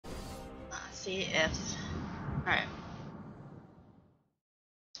see if... Alright.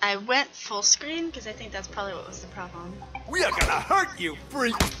 I went full screen because I think that's probably what was the problem. We are gonna hurt you,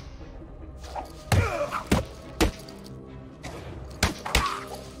 freak!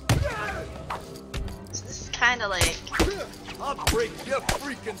 So this is kind of like... I'll break your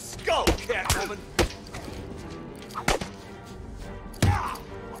freaking skull, Catwoman!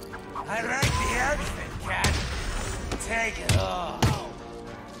 I like the outfit, Cat. Take it off.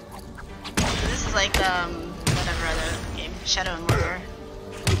 So this is like, whatever other game, Shadow and Warrior.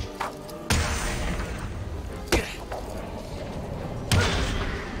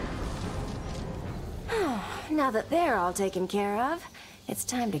 Now that they're all taken care of, it's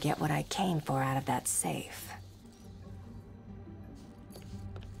time to get what I came for out of that safe.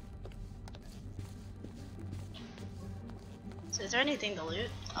 So is there anything to loot?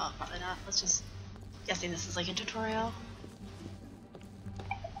 Oh, probably not. Let's just... Guessing this is like a tutorial.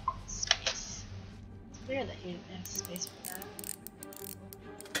 Space. It's weird that you have space for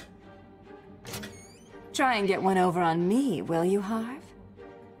that. Try and get one over on me, will you, Harv?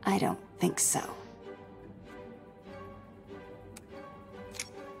 I don't think so.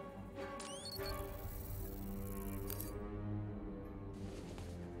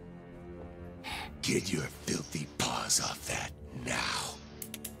 Get your filthy paws off that now.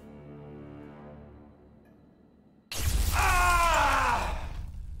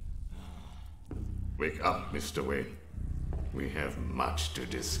 Wake up, Mr. Wayne. We have much to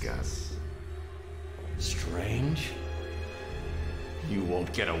discuss. Strange? You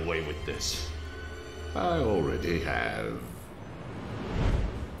won't get away with this. I already have.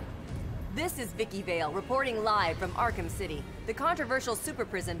 This is Vicky Vale, reporting live from Arkham City, the controversial super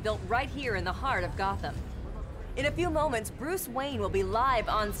prison built right here in the heart of Gotham. In a few moments, Bruce Wayne will be live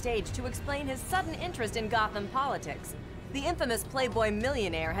on stage to explain his sudden interest in Gotham politics. The infamous Playboy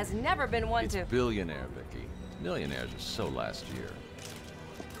millionaire has never been one to... It's billionaire, Vicky. Millionaires are so last year.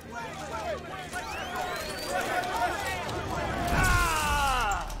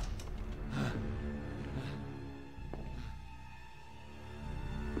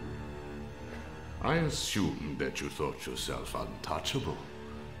 I assumed that you thought yourself untouchable.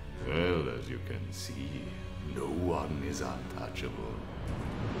 Well, as you can see, no one is untouchable.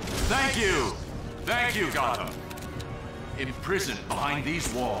 Thank you! Thank you, Gotham! Imprisoned behind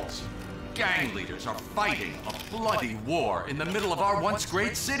these walls, gang leaders are fighting a bloody war in the middle of our once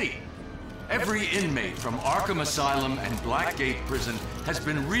great city. Every inmate from Arkham Asylum and Blackgate Prison has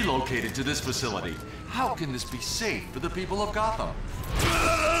been relocated to this facility. How can this be safe for the people of Gotham?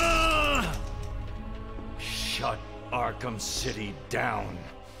 Shut Arkham City down.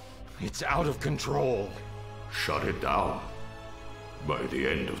 It's out of control. Shut it down. By the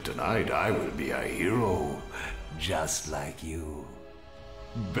end of tonight, I will be a hero, just like you.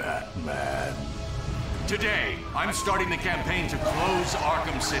 Batman. Today, I'm starting the campaign to close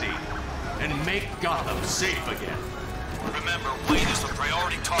Arkham City and make Gotham safe again. Remember, Wayne is the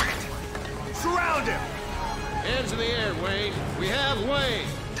priority target. Surround him! Hands in the air, Wayne. We have Wayne.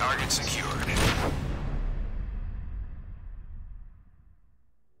 Target secured.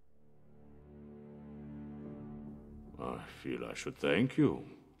 I feel I should thank you.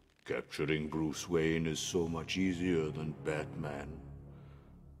 Capturing Bruce Wayne is so much easier than Batman.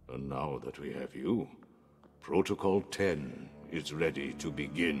 And now that we have you, Protocol 10 is ready to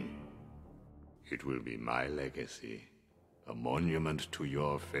begin. It will be my legacy, a monument to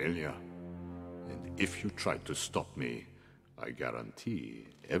your failure. And if you try to stop me, I guarantee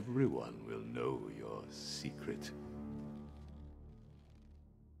everyone will know your secret.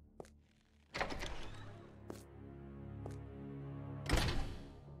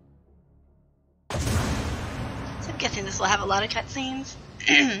 So I'm guessing this will have a lot of cutscenes.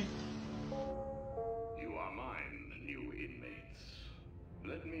 You are mine, new inmates.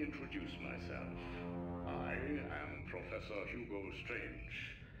 Let me introduce myself. I am Professor Hugo Strange,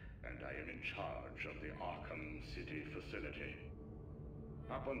 and I am in charge of the Arkham City facility.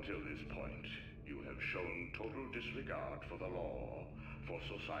 Up until this point, you have shown total disregard for the law, for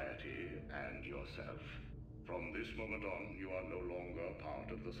society, and yourself. From this moment on, you are no longer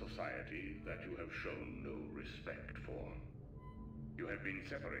part of the society that you have shown no respect for. You have been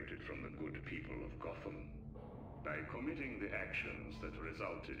separated from the good people of Gotham. By committing the actions that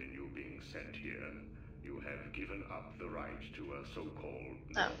resulted in you being sent here, you have given up the right to a so-called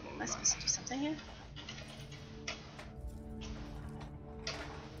Oh, am I supposed to do something here?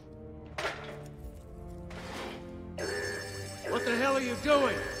 What the hell are you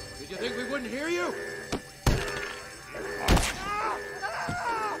doing? Did you think we wouldn't hear you?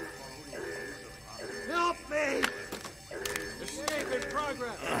 Help me! Escape in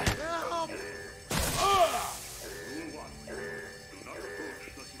progress. Help!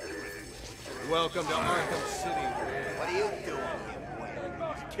 welcome to Arkham City. What are you doing here, Wayne?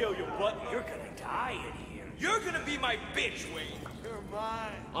 Kill your butt, you're gonna die in here. You're gonna be my bitch, Wayne. You're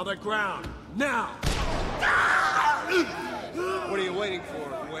mine. On the ground, now! What are you waiting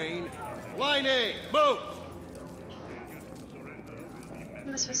for, Wayne? Line A, move! What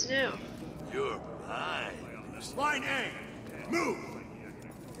am I supposed to do? You're mine. Line A, move!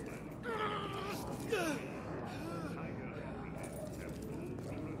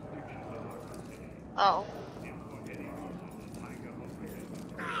 Oh.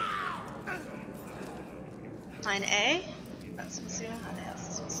 Line A? That's supposed to do? Oh,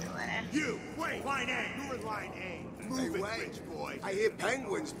 that's supposed to do line A. You, wait, line A. You're in line A. Move it, rich boy. I hear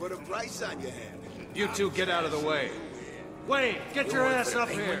penguins put a price on your head. You two get out of the way. Wayne, get your ass up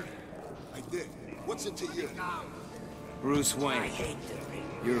here. I did. What's it to you? Bruce Wayne,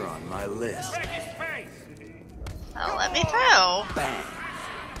 you're on my list. Oh, let me through. Bang.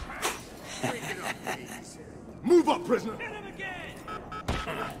 Move up, prisoner.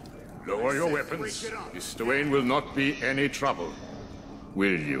 Lower your weapons. Mr. Wayne will not be any trouble.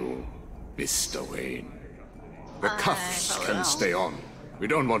 Will you, Mr. Wayne? The cuffs can stay on. We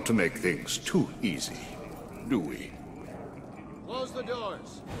don't want to make things too easy, do we? Close the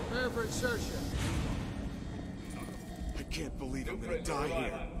doors. Prepare for insertion. I can't believe I'm gonna die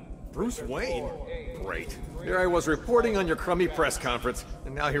here. Bruce Wayne? Great. Here I was reporting on your crummy press conference,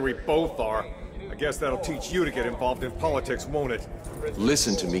 and now here we both are. I guess that'll teach you to get involved in politics, won't it?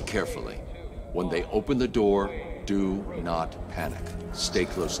 Listen to me carefully. When they open the door, do not panic. Stay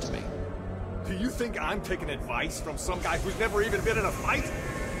close to me. Do you think I'm taking advice from some guy who's never even been in a fight?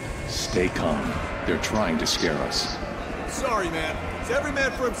 Stay calm. They're trying to scare us. Sorry, man. It's every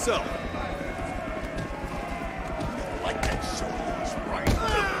man for himself. Like that shoulders, right?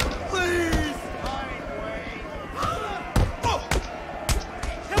 Please! Oh,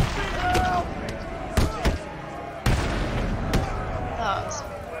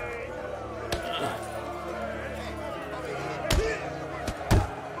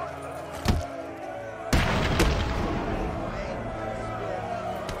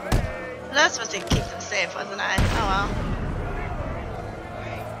 that's supposed to keep them safe, wasn't I? Oh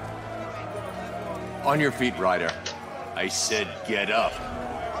well. On your feet, Ryder. I said get up.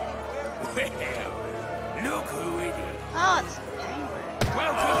 Well, look who it is. Oh, it's Penguin.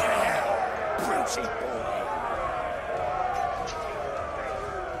 Welcome to hell, Brucey boy.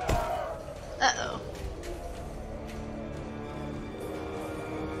 Uh-oh.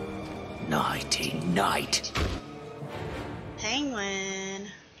 Nighty night. Penguin.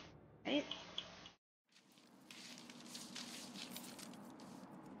 Right?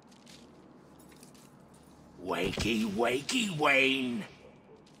 Wakey, wakey, Wayne.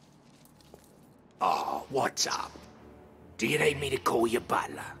 Oh, what's up? Do you need me to call you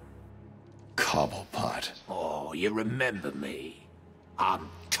butler? Cobblepot. Oh, you remember me? I'm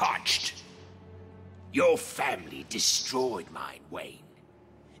touched. Your family destroyed mine, Wayne.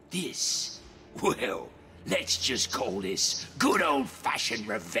 This, well, let's just call this good old-fashioned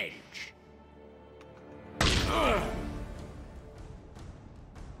revenge.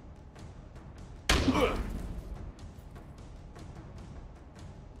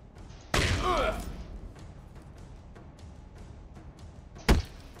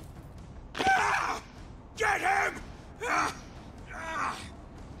 Get him!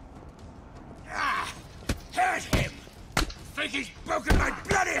 Hurt him! Think he's broken my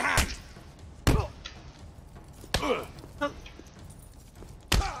bloody hand!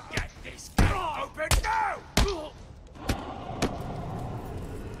 Get this gate open now!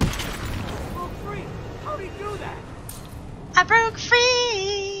 Broke free! How'd he do that? I broke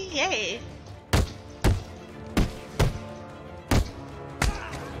free! Yay!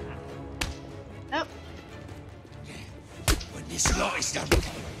 Nope. When this lot is done,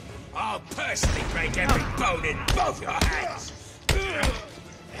 I'll personally break every bone in both your hands!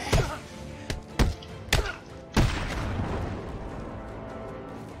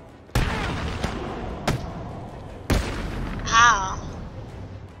 How?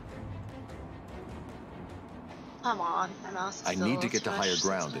 Come on, my mouse is I still need to get to higher smushed.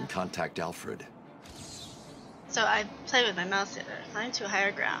 ground and contact Alfred. So I play with my mouse here. Climb to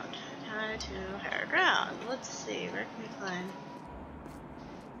higher ground. Climb to higher ground. Let's see, where can we climb?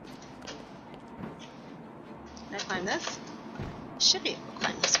 Can I climb this? Should be able to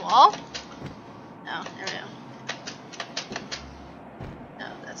climb this wall. No, there we go. No,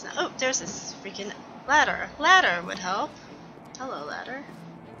 that's not. Oh, there's this freaking ladder. Ladder would help. Hello, ladder.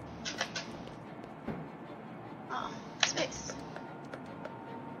 Oh, space.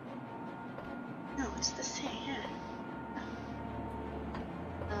 No, it's this thing here.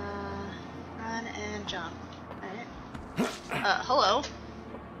 and jump. Alright. Hello.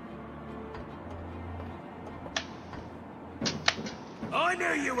 I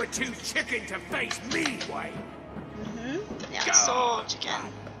knew you were too chicken to face me, Wayne. Mm-hmm. Yeah, soul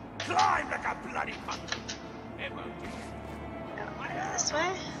chicken. Climb like a bloody fuck. This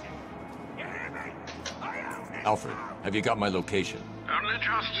way? Alfred, have you got my location? Only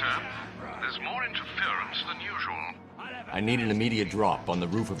just, sir. There's more interference than usual. I need an immediate drop on the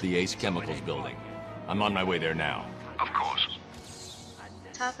roof of the Ace Chemicals building. I'm on my way there now. Of course.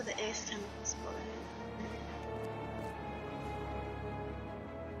 Top of the Ace Chemicals building.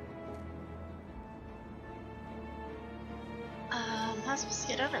 How am I supposed to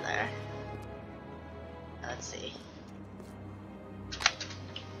get over there? Let's see.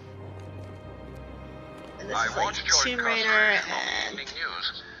 And this is like Tomb Raider and...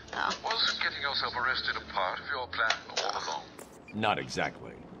 News. Oh. Was getting yourself arrested a part of your plan all along? Not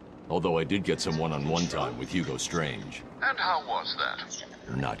exactly. Although I did get some one-on-one time with Hugo Strange. And how was that?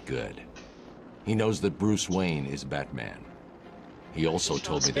 Not good. He knows that Bruce Wayne is Batman. He also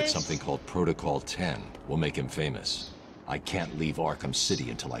told me that something called Protocol 10 will make him famous. I can't leave Arkham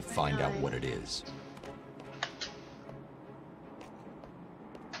City until I find out what it is.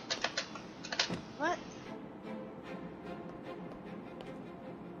 What?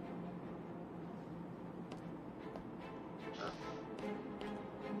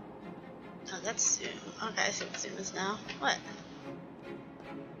 Oh, that's Zoom. Okay, I see what Zoom is now. What?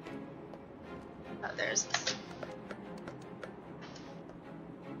 Oh, there's this.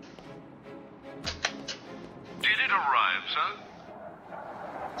 Did it arrive, sir?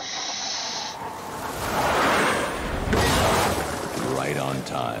 Right on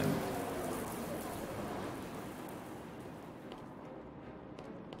time.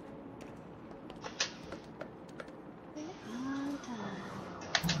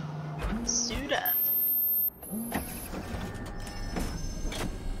 Suit up.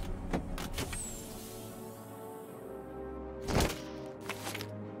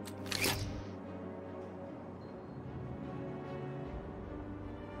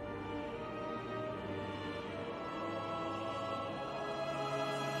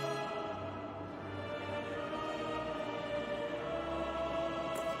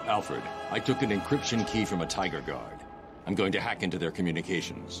 Alfred, I took an encryption key from a Tiger Guard. I'm going to hack into their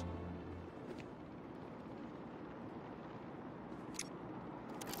communications.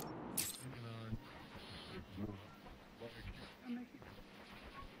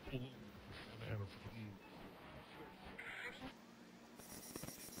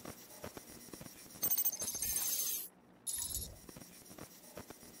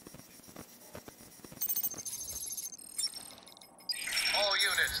 All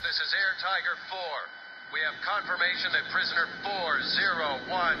units, this is Air Tiger 4. We have confirmation that prisoner 4011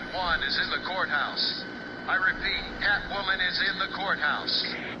 is in the courthouse. I repeat, Catwoman is in the courthouse.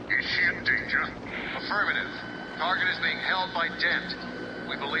 Is she in danger? Affirmative. Target is being held by Dent.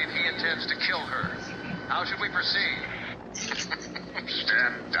 We believe he intends to kill her. How should we proceed?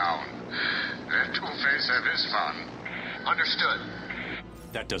 Stand down. Let Two-Face have his fun. Understood.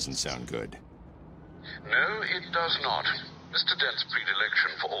 That doesn't sound good. No, it does not. Mr. Dent's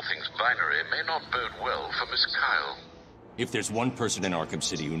predilection for all things binary may not bode well for Miss Kyle. If there's one person in Arkham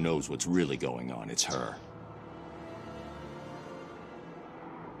City who knows what's really going on, it's her.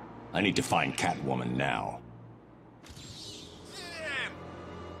 I need to find Catwoman now.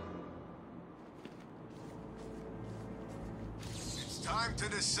 It's time to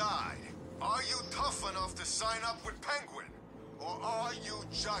decide. Are you tough enough to sign up with Penguin? Or are you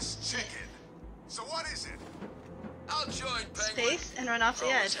just chicken? So what is it? I'll join Penguin. Space and run off the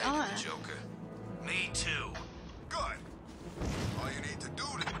edge. Oh. Joker. Me too. Good. All you need to do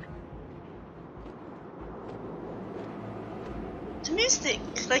I'm used to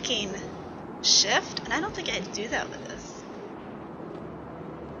clicking shift, and I don't think I'd do that with this.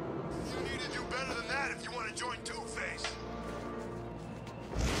 You need to do better than that if you want to join Two-Face.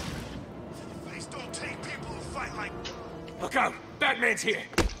 Two-Face don't take people who fight like... Look out! Batman's here!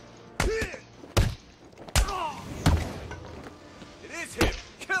 It is him!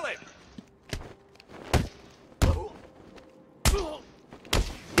 Kill it!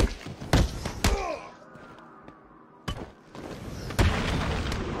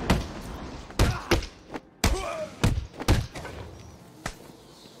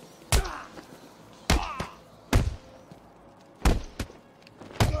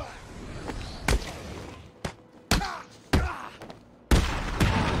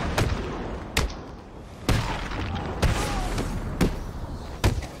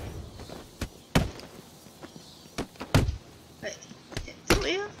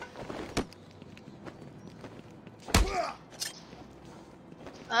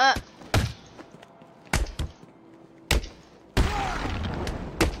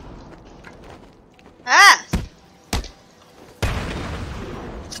 Ah!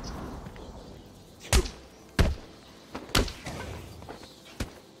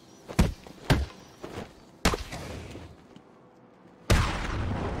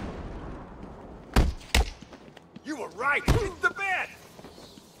 You were right! It's the bed!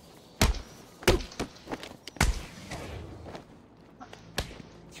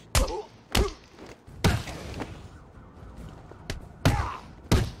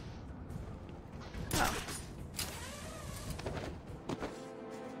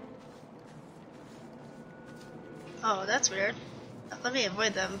 Oh, that's weird. Let me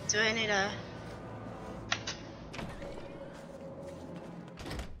avoid them. Do I need a...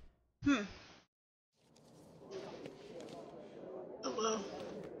 Oh, whoa. I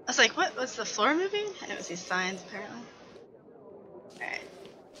was like, what? Was the floor moving? And it was these signs, apparently. Alright.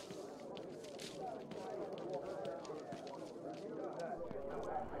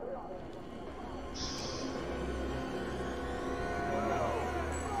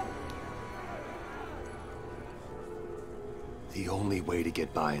 The only way to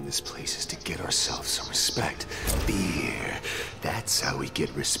get by in this place is to get ourselves some respect. Fear. That's how we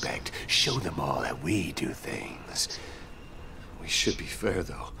get respect. Show them all that we do things. We should be fair,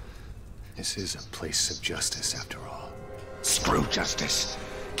 though. This is a place of justice, after all. Screw justice.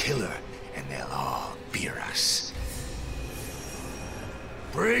 Kill her, and they'll all fear us.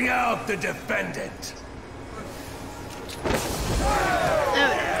 Bring out the defendant!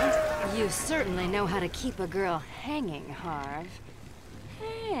 You certainly know how to keep a girl hanging, Harv.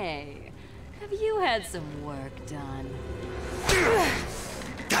 Hey, have you had some work done?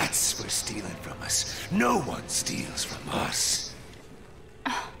 That's for stealing from us. No one steals from us.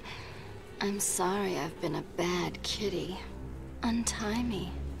 I'm sorry I've been a bad kitty. Untie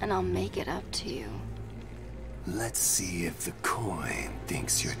me, and I'll make it up to you. Let's see if the coin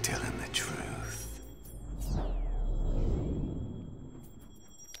thinks you're telling the truth.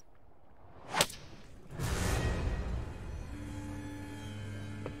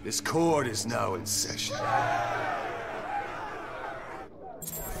 This court is now in session.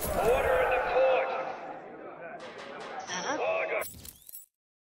 Order in the court. Order.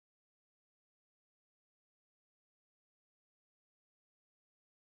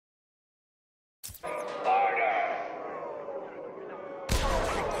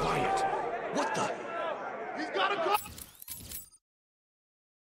 Quiet. What the? He's got a gun!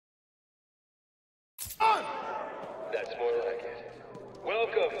 That's more like it.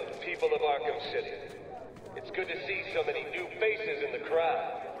 Welcome, people of Arkham City. It's good to see so many new faces in the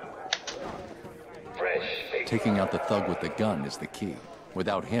crowd. Fresh faces. Taking out the thug with the gun is the key.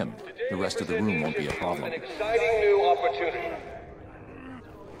 Without him, the rest of the room won't be a problem. An exciting new opportunity.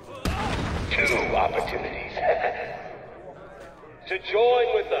 Two opportunities. To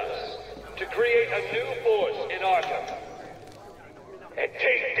join with us to create a new force in Arkham. And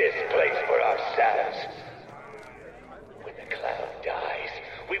take this place for ourselves. When the clown dies,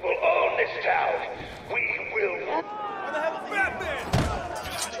 we will own this town. We will... Where the hell is Batman?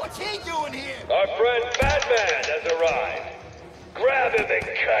 What's he doing here? Our friend Batman has arrived. Grab him and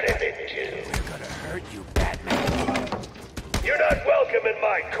cut him in two. We're gonna hurt you, Batman. You're not welcome in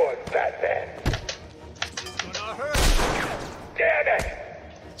my court, Batman. It's gonna hurt. Damn it!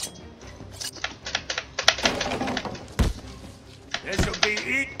 This'll be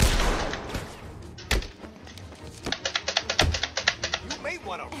it. You may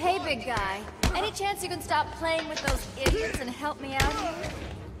want to. Hey, big guy. Any chance you can stop playing with those idiots and help me out here?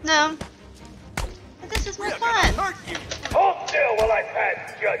 No. But this is more fun. Hurt you. Hold still while I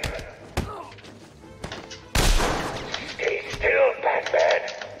pass judgment. Stay still, Batman.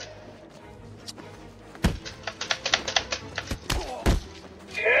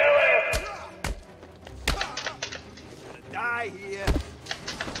 Kill him! Die here.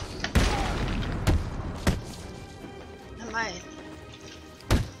 I might.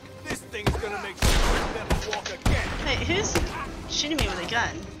 This thing's gonna make sure you never walk again. Wait, who's shooting me with a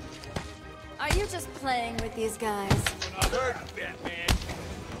gun? Are you just playing with these guys? Gonna hurt, Batman.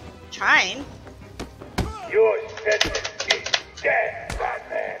 Trying. Your sentence is dead,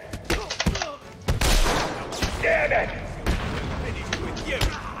 Batman. Damn it! Finished with you.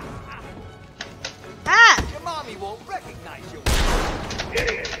 Ah! Your mommy won't recognize you.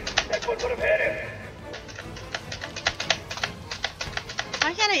 Idiot! That's what would have hit him.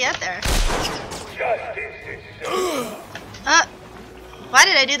 Why can't I get there? Justice is served. Why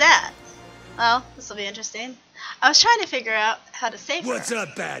did I do that? Well, this will be interesting. I was trying to figure out how to save her. What's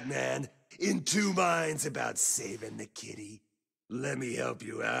up, Batman? In two minds about saving the kitty? Let me help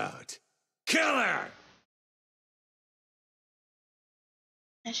you out. Kill her!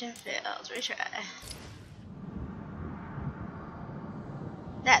 Mission failed. Retry.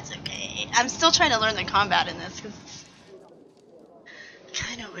 That's okay. I'm still trying to learn the combat in this because it's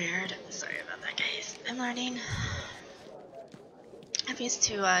kind of weird. Sorry about that, guys. I'm learning. I'm used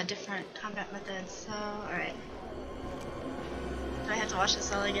to different combat methods, so alright. Do I have to watch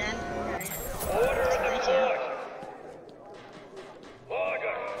this all again? Okay. Thank you.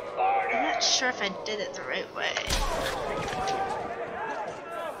 I'm not sure if I did it the right way.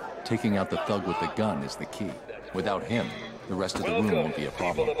 Taking out the thug with the gun is the key. Without him, the rest of the room won't be a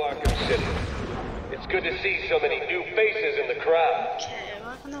problem. People of Arkham City. It's good to see so many new faces in the crowd. Okay,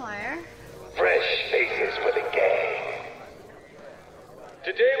 welcome to Wire. Fresh faces for the gang.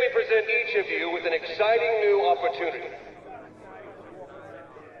 Today we present each of you with an exciting new opportunity.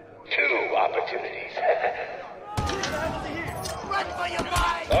 2 opportunities.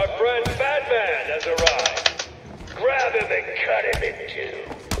 Our friend Batman has arrived. Grab him and cut him in 2.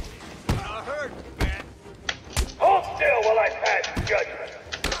 Hold still while I pass judgment.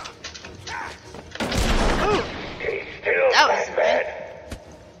 Ooh. He's still Batman.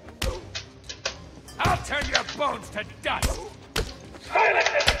 I'll turn your bones to dust. Silence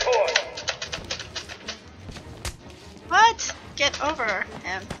in the court. What? Get over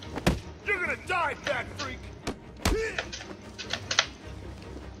him. You're gonna die, fat freak.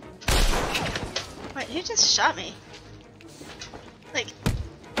 Wait, he just shot me. Like,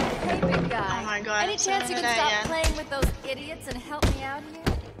 Hey, big guy. Oh my god. Any chance you can stop playing with those idiots and help me out here?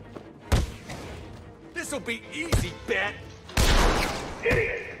 This'll be easy, Bat.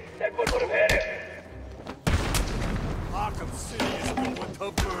 Idiot. That one would have had it. Arkham City is going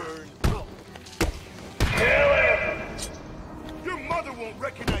to burn. Kill him. Your mother won't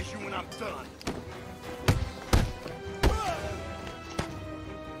recognize you when I'm done.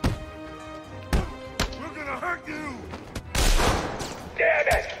 We're gonna hurt you. Damn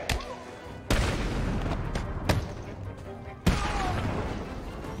it.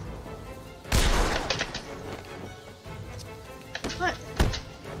 What?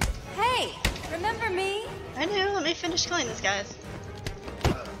 Hey, remember me? I do. Let me finish killing these guys.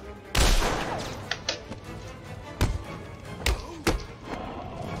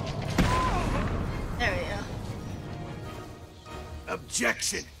 There we go.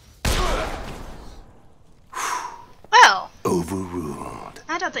 Objection. Well. Overruled.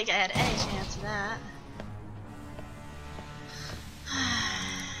 I don't think I had any chance of that.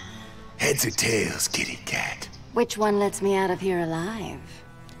 Heads or tails, kitty cat? Which one lets me out of here alive?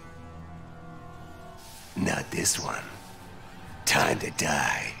 Not this one. Time to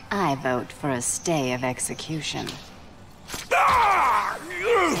die. I vote for a stay of execution.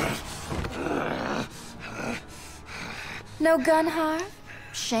 No gun harm?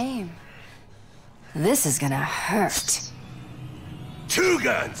 Shame. This is gonna hurt. 2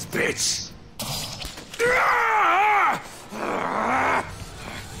 guns, bitch!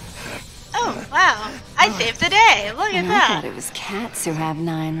 Oh, wow. I saved the day. Look at And I that. thought it was cats who have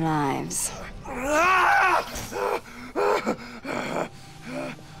 9 lives.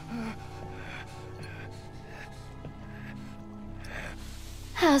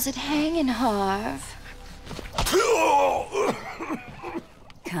 How's it hanging, Harv?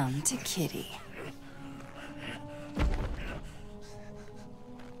 Come to Kitty.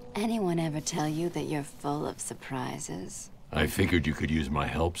 Anyone ever tell you that you're full of surprises? I figured you could use my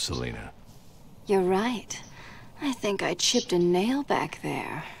help, Selina. You're right. I think I chipped a nail back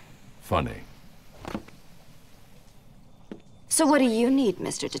there. Funny. So what do you need,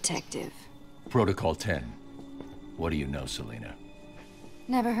 Mr. Detective? Protocol 10. What do you know, Selina?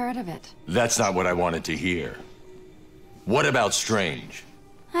 Never heard of it. That's not what I wanted to hear. What about Strange?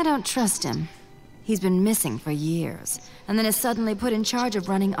 I don't trust him. He's been missing for years, and then is suddenly put in charge of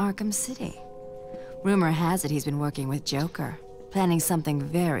running Arkham City. Rumor has it he's been working with Joker, planning something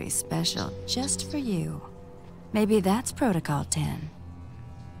very special just for you. Maybe that's Protocol 10.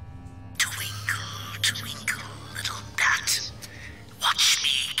 Twinkle, twinkle, little bat. Watch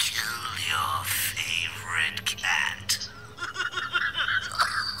me kill your favorite cat.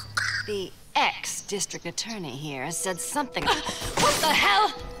 The ex-district attorney here said something. What the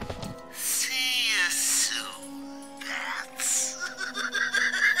hell? See you soon, bats.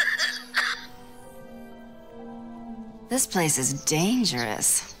 This place is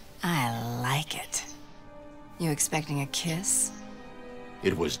dangerous. I like it. You expecting a kiss?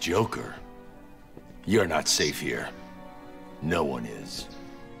 It was Joker. You're not safe here. No one is.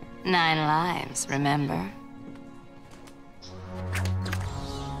 9 lives, remember?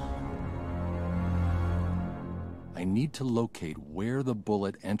 I need to locate where the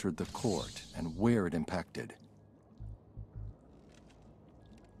bullet entered the court and where it impacted.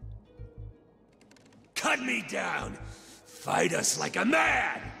 Hunt me down! Fight us like a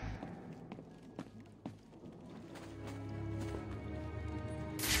man!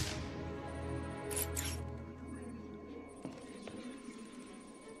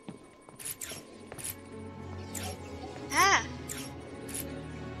 Ah!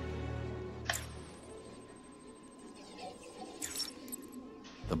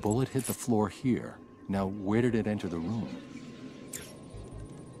 The bullet hit the floor here. Now, where did it enter the room?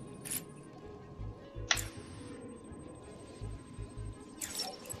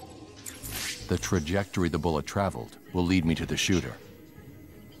 The trajectory the bullet traveled will lead me to the shooter.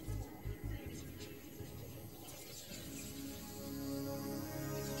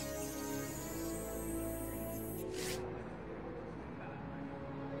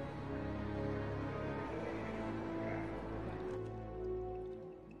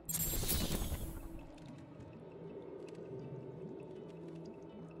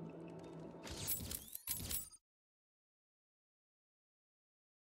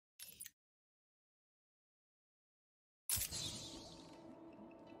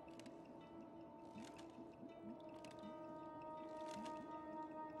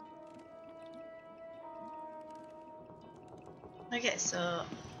 Okay, so,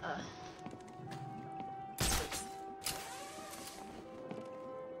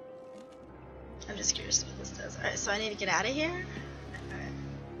 I'm just curious what this does. Alright, so I need to get out of here? Alright.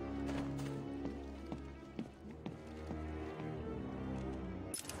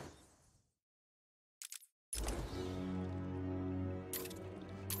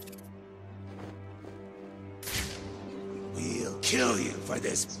 We'll kill you for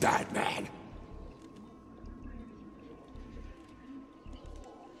this, Batman!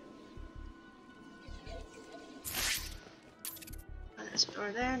 There's a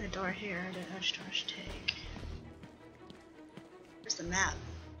door there and a door here. I don't know which door I should take. Where's the map?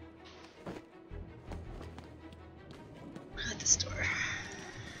 At this door.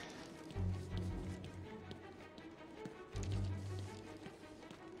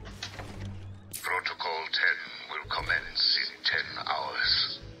 Protocol 10 will commence in 10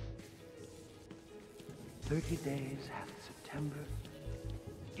 hours. 30 days have September,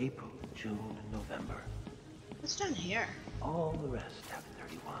 April, June, and November. What's down here? All the rest have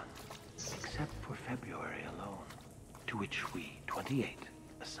 31, except for February alone, to which we, 28,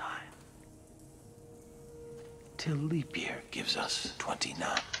 assign. Till leap year gives us 29.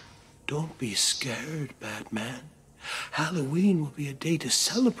 Don't be scared, Batman. Halloween will be a day to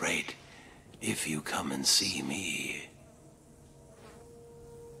celebrate if you come and see me.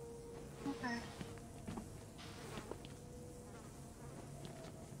 Okay.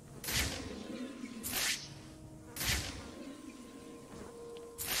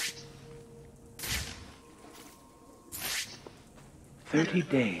 "30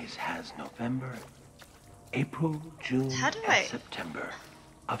 days has November, April, June, and September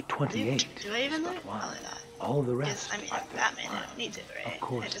of 28. Do I even know? but one. Probably not. All the rest I mean, are Batman, 31. I don't need to, right? Of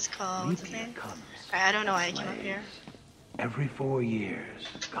course, I just call, what's his name? comes. I don't know why I came up here. Every 4 years,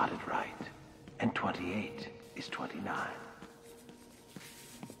 got it right. And 28 is 29.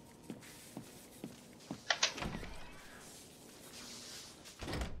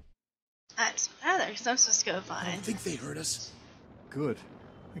 That's rather, because I'm supposed to go I fine. don't think they heard us. Good.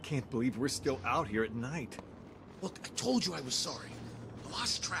 I can't believe we're still out here at night. Look, I told you I was sorry. I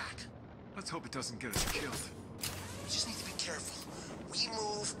lost track. Let's hope it doesn't get us killed. We just need to be careful. We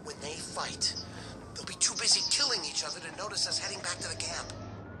move when they fight. They'll be too busy killing each other to notice us heading back to the camp.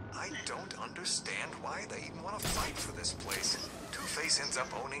 I don't understand why they even want to fight for this place. Two-Face ends up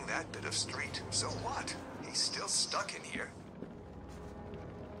owning that bit of street. So what? He's still stuck in here.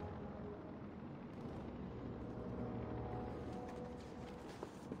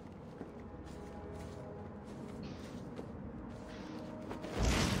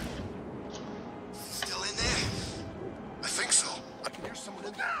 Still in there? I think so. I can hear someone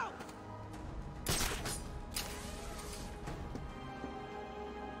in there.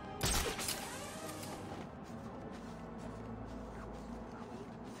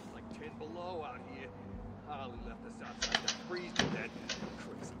 Like 10 below out here. Holly left us outside to freeze to that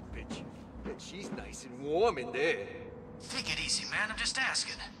crazy bitch. And she's nice and warm in there. Take it easy, man. I'm just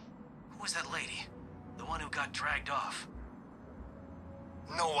asking. Who was that lady? The one who got dragged off?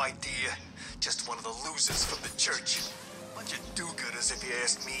 No idea. Just one of the losers from the church. Bunch of do-gooders, if you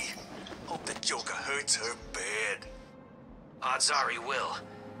ask me. Hope the Joker hurts her bad. Odds are he will.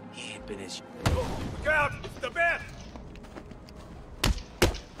 He ain't been as... Look out! It's the bat!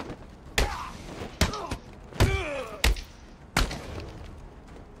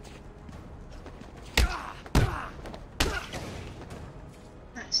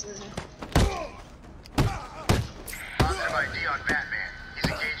 Nice, Lizzie.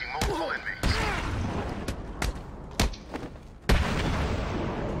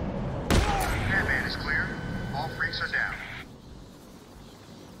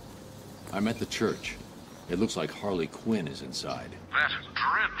 I'm at the church. It looks like Harley Quinn is inside. That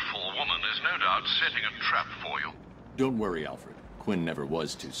dreadful woman is no doubt setting a trap for you. Don't worry, Alfred. Quinn never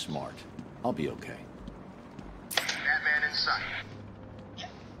was too smart. I'll be okay. Batman inside.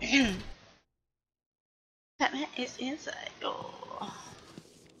 Batman is inside. Oh.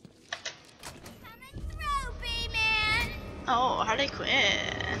 Oh, Harley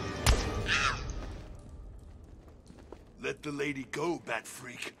Quinn. Let the lady go, Bat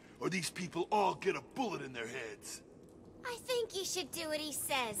Freak, or these people all get a bullet in their heads. I think you should do what he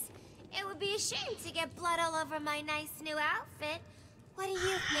says. It would be a shame to get blood all over my nice new outfit. What do you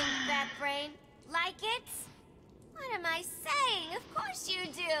think, Batbrain? Like it? What am I saying? Of course you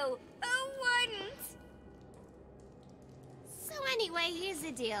do. Who wouldn't? So anyway, here's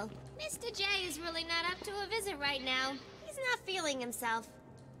the deal. Mr. J is really not up to a visit right now. He's not feeling himself.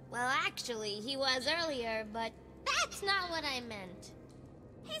 Well, actually, he was earlier, but that's not what I meant.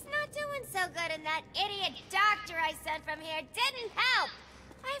 He's not doing so good, and that idiot doctor I sent from here didn't help.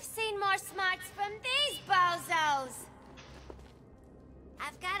 I've seen more smarts from these bozos.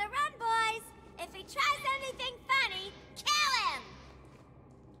 I've got to run, boys. If he tries anything funny, kill him!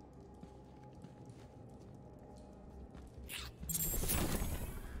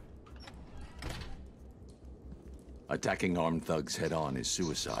 Attacking armed thugs head-on is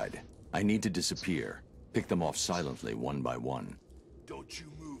suicide. I need to disappear. Pick them off silently, one by one. Don't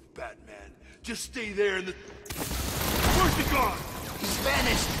you move, Batman. Just stay there in the... Where's he gone? He's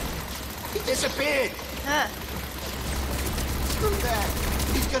vanished. He disappeared. Screw that.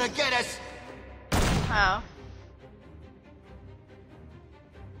 He's gonna get us. Oh.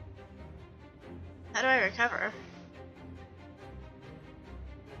 How do I recover?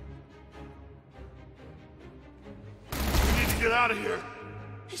 We need to get out of here.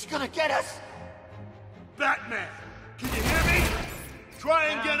 He's gonna get us. Batman, can you hear me? Try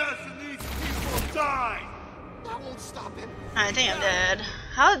and get us and these people die. That won't stop him. I think I'm dead.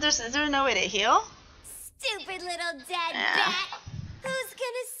 How? Is there no way to heal? Stupid little dead bat. Who's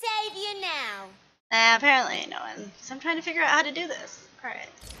gonna save you now? Apparently no one. So I'm trying to figure out how to do this. Alright.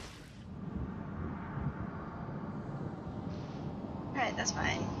 Alright, that's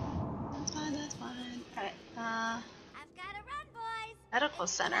fine. That's fine, that's fine. Alright, I've gotta run, boys. Medical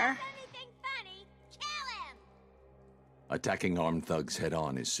center. Attacking armed thugs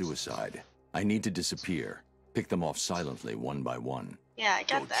head-on is suicide. I need to disappear. Pick them off silently, one by one. Yeah, I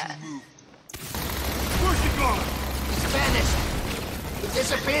got that. Where's he gone? He's vanished. He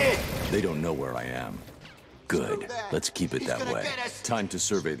disappeared. They don't know where I am. Good. Let's keep it that way. Time to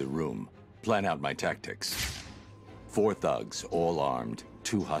survey the room. Plan out my tactics. 4 thugs, all armed,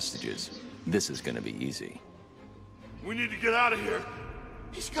 2 hostages. This is gonna be easy. We need to get out of here.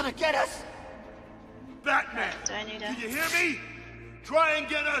 He's gonna get us. Batman, do I need to... can you hear me? Try and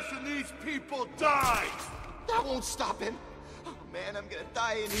get us and these people die. That won't stop him. Oh man, I'm gonna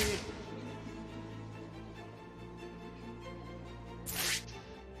die in here.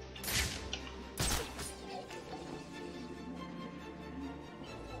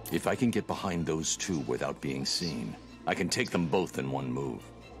 If I can get behind those 2 without being seen, I can take them both in one move.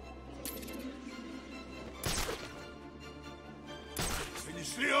 Can you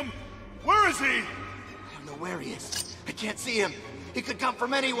see him? Where is he? I don't know where he is. I can't see him. He could come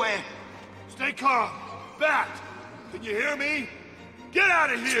from anywhere. Stay calm. Bat, can you hear me? Get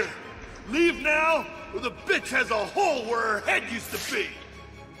out of here. Leave now, or the bitch has a hole where her head used to be.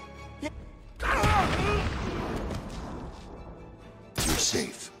 You're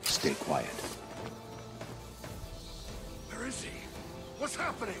safe. Stay quiet. Where is he? What's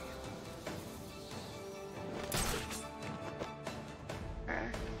happening?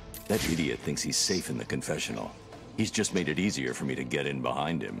 That idiot thinks he's safe in the confessional. He's just made it easier for me to get in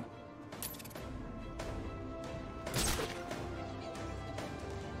behind him.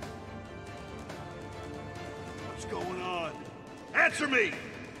 What's going on? Answer me!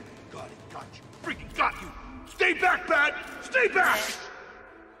 Got it, got you. Freaking got you! Stay back, Bat! Stay back!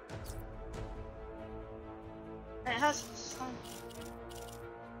 It has some...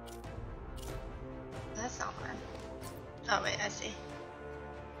 That's not one. Oh wait, I see.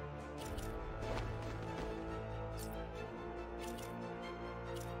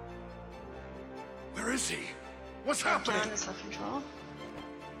 Where is he? What's happening? John is self-control.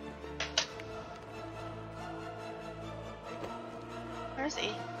 Where is he?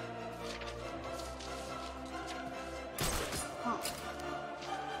 Oh.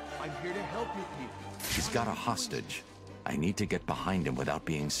 I'm here to help you people. He's got a hostage. I need to get behind him without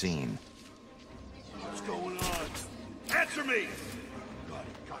being seen. What's going on? Answer me! Got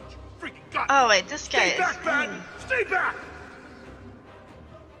it, got you. Freaking got you. Oh wait, this guy Stay back, Bat! Stay back!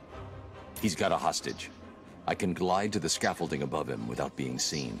 He's got a hostage. I can glide to the scaffolding above him without being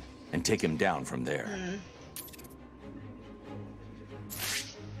seen, and take him down from there.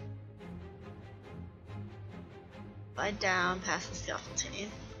 Slide down past the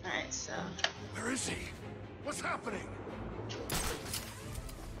scaffolding. Alright, so... Where is he? What's happening?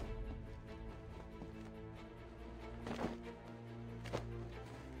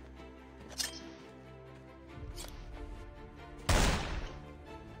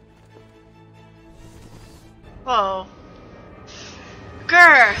 Whoa.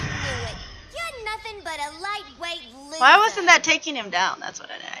 Grr! You're nothing but a lightweight loser. Why wasn't that taking him down? That's what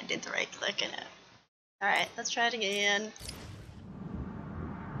I did. I did the right click in it. Alright, let's try it again.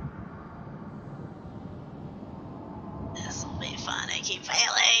 This will be fun. I keep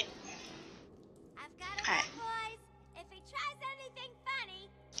failing. Alright. If he tries anything funny,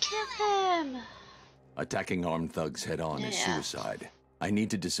 kill him. Attacking armed thugs head-on is suicide. I need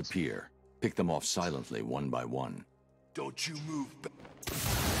to disappear. Pick them off silently, one by one. Don't you move back.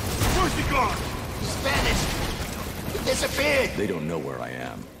 Where's he gone? He's vanished. He disappeared. They don't know where I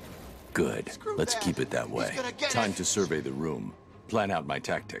am. Good. Let's keep it that way. Time to survey the room. Plan out my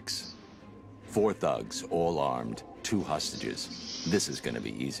tactics. 4 thugs, all armed, 2 hostages. This is gonna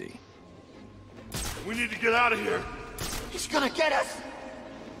be easy. We need to get out of here. He's gonna get us.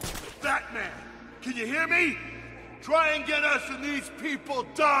 Batman, can you hear me? Try and get us and these people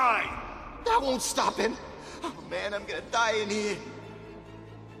die. That won't stop him. Oh man, I'm gonna die in here.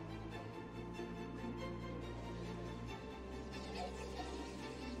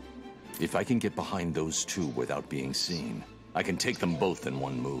 If I can get behind those 2 without being seen, I can take them both in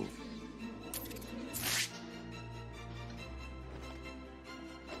one move.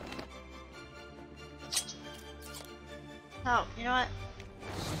 Oh, you know what?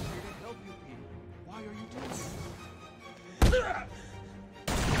 Why are you doing this?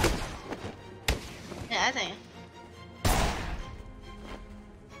 Yeah, I think.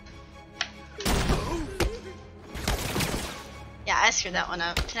 Yeah, I screwed that one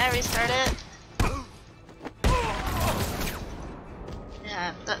up. Can I restart it?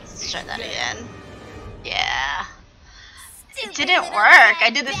 Yeah, let's try that again. Yeah. It didn't work. I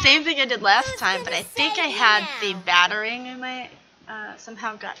did the same thing I did last time, but I think I had the battering in my...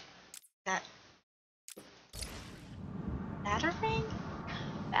 somehow got... that... Battering?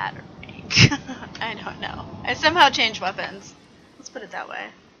 Battering. I don't know. I somehow changed weapons. Let's put it that way.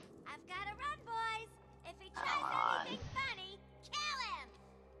 I've got to run, boys. If he tries anything funny, kill him.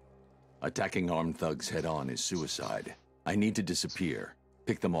 Attacking armed thugs head-on is suicide. I need to disappear.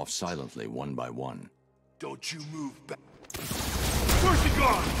 Pick them off silently, one by one. Don't you move back. Where's he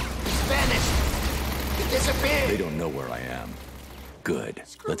gone? He's vanished. He disappeared. They don't know where I am. Good.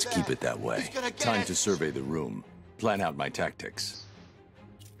 Let's keep it that way. Time to survey the room. Plan out my tactics.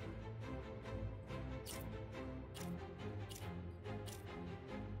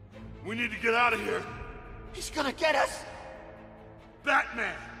 We need to get out of here. He's gonna get us.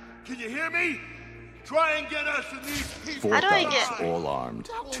 Batman, can you hear me? Try and get us and these people. 4 thugs, all armed,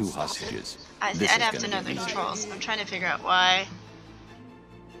 2 hostages. I'd have to know the controls. I'm trying to figure out why.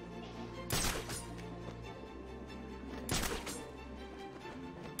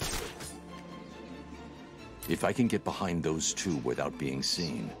 If I can get behind those 2 without being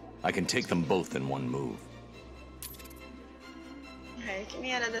seen, I can take them both in one move. Okay, get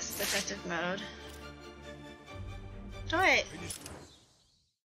me out of this defective mode. Wait.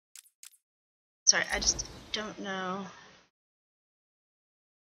 Sorry, I just don't know.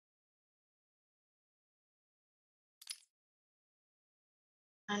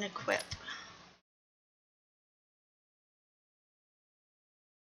 Unequip.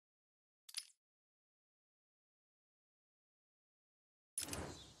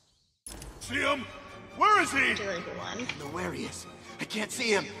 See him? Where is he? I don't know where he is. I can't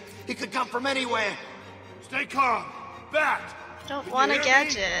see him. He could come from anywhere. Stay calm. Bat. Don't want to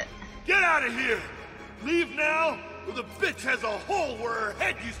gadget. Get out of here. Leave now, or the bitch has a hole where her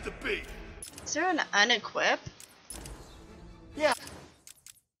head used to be. Is there an unequip? Yeah.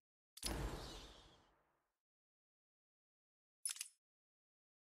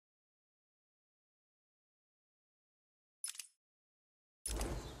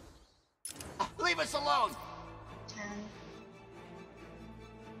 Leave us alone. 10.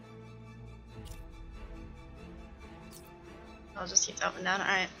 I'll just keep up and down.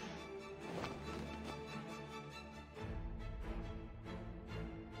 Alright.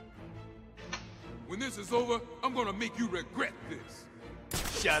 When this is over, I'm gonna make you regret this.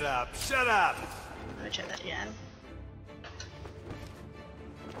 Shut up. Shut up. Let me try that again.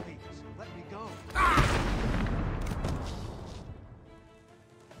 Please, let me go.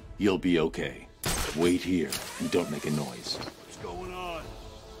 You'll be okay. Wait here and don't make a noise. What's going on?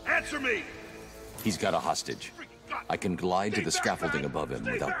 Answer me! He's got a hostage. I can glide to the scaffolding above him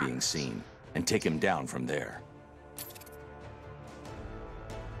without being seen, and take him down from there.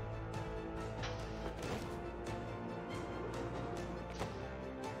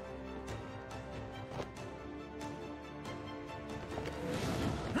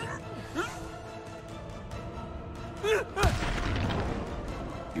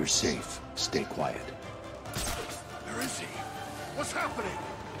 You're safe. Stay quiet. Where is he? What's happening?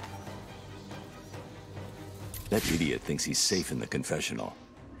 That idiot thinks he's safe in the confessional.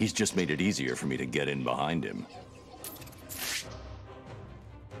 He's just made it easier for me to get in behind him.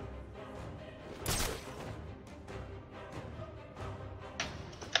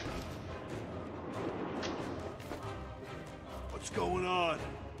 What's going on?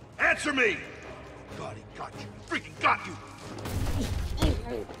 Answer me! God, he got you. He freaking got you!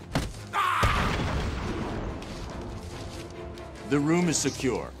 The room is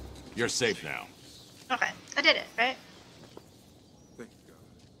secure. You're safe now. Okay, I did it, right? Thank you, God.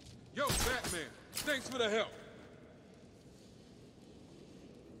 Yo, Batman, thanks for the help.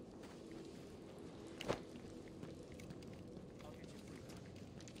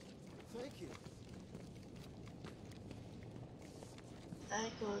 Thank you. I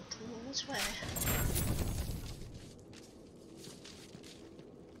go to this way.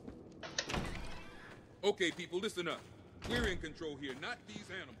 Okay, people, listen up. We're in control here, not these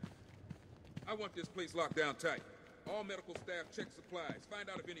animals. I want this place locked down tight. All medical staff check supplies. Find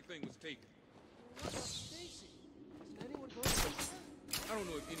out if anything was taken. What about Stacy? Isn't anyone going to her? I don't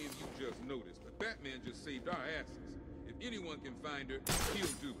know if any of you just noticed, but Batman just saved our asses. If anyone can find her,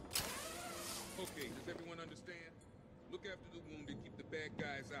 he'll do it. Okay, does everyone understand? Look after the wounded, keep the bad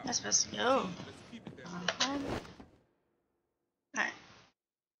guys out. I'm supposed to go. Let's keep it that way. Alright.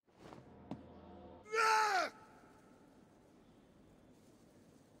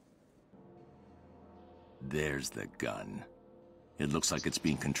 There's the gun. It looks like it's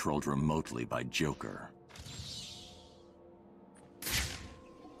being controlled remotely by Joker.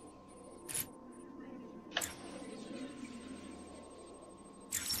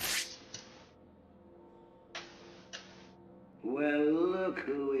 Well, look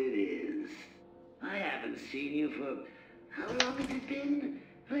who it is. I haven't seen you for... How long has it been?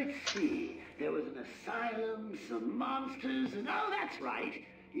 Let's see. There was an asylum, some monsters, and oh, that's right.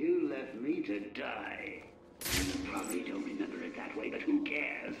 You left me to die. You probably don't remember it that way, but who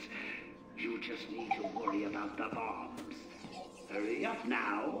cares? You just need to worry about the bombs. Hurry up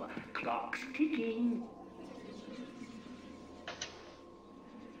now. Clock's ticking.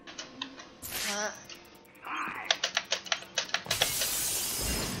 What? 5.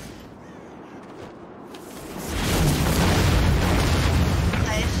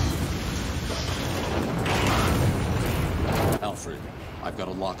 Alfred, I've got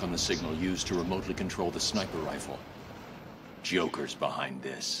a lock on the signal used to remotely control the sniper rifle. Joker's behind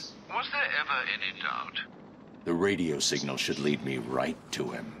this. Was there ever any doubt? The radio signal should lead me right to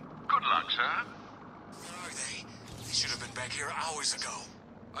him. Good luck, sir. Where are they? They should have been back here hours ago.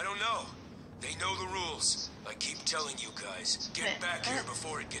 I don't know. They know the rules. I keep telling you guys, get back here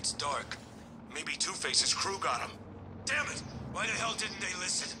before it gets dark. Maybe Two-Face's crew got him. Damn it! Why the hell didn't they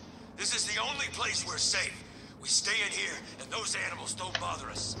listen? This is the only place we're safe. We stay in here, and those animals don't bother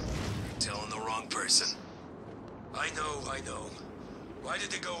us. You're telling the wrong person. I know. Why did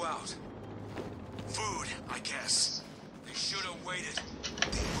they go out? Food, I guess. They should have waited.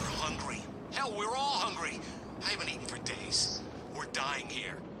 They were hungry. Hell, we're all hungry. I haven't eaten for days. We're dying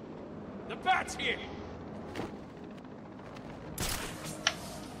here. The Bat's here!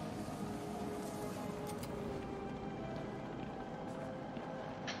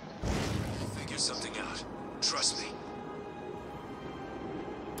 We'll figure something out. Trust me.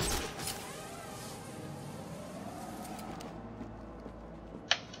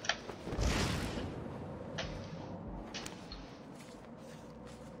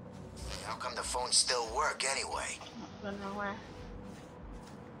 How come the phones still work anyway? I don't know where.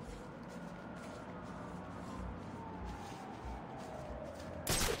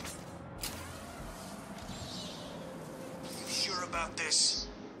 You sure about this?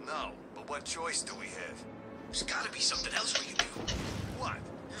 No, but what choice do we have? There's gotta be something else we can do. What?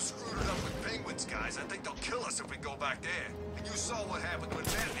 You screwed it up with Penguins, guys. I think they'll kill us if we go back there. And you saw what happened when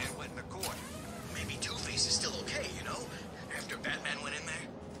Batman went in the court. Maybe Two-Face is still okay, you know? After Batman went in there?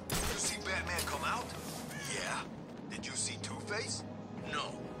 Did you see Batman come out? Yeah. Did you see Two-Face?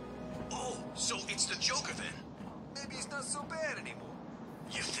 No. Oh, so it's the Joker then? Maybe he's not so bad anymore.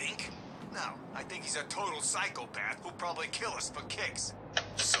 You think? No, I think he's a total psychopath who'll probably kill us for kicks.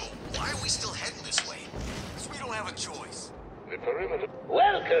 So why are we still heading this way? Because we don't have a choice. The perimeter.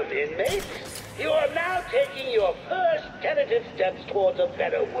 Welcome, inmates. You are now taking your first tentative steps towards a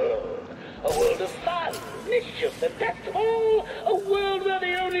better world. A world of fun, mischief, and best of all, a world where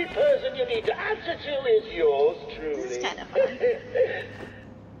the only person you need to answer to is yours truly. This is kind of fun.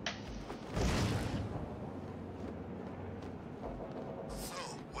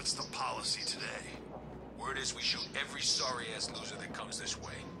 So, what's the policy today? Word is we shoot every sorry-ass loser that comes this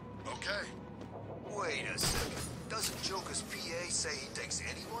way. Okay. Wait a second. Doesn't Joker's PA say he takes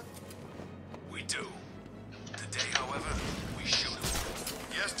anyone? We do. Today, however, we shoot him.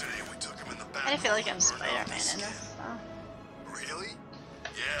 Yesterday, we took him in the back. I feel like I'm Spider-Man in this, though. Really?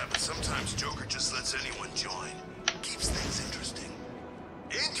 Yeah, but sometimes Joker just lets anyone join. Keeps things interesting.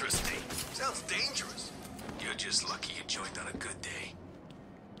 Interesting? Sounds dangerous. You're just lucky you joined on a good day.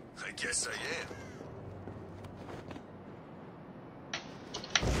 I guess I am.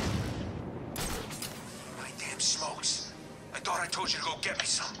 My damn smokes. I thought I told you to go get me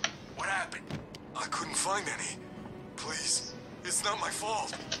some. What happened? I couldn't find any. Please, it's not my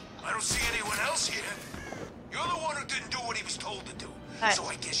fault. I don't see anyone else here. You're the one who didn't do what he was told to do. Right. So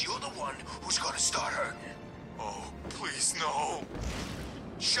I guess you're the one who's gonna start hurting. Oh, please, no.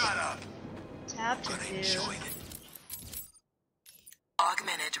 Shut up. Tab to I'm gonna view. enjoy it.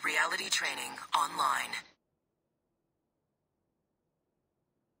 Augmented reality training online.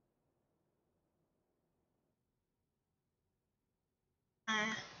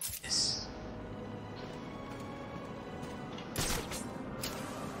 Yes.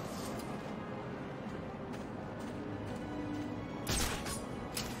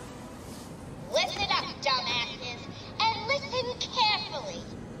 Listen up, dumbasses, and listen carefully.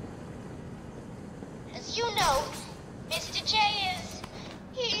 As you know, Mr. J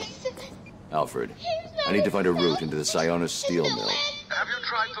he's Alfred, I need to find a route into the Sionis steel mill. Have you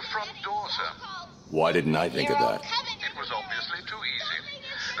tried the front door, sir? Why didn't I think of that? It was obviously too easy.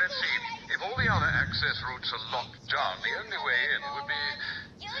 Let's see. If all the other access routes are locked down, the only way in would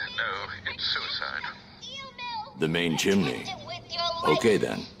be... No, it's suicide. The main chimney. Okay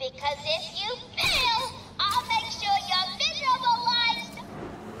then. Because if you fail, I'll make sure your miserable lives...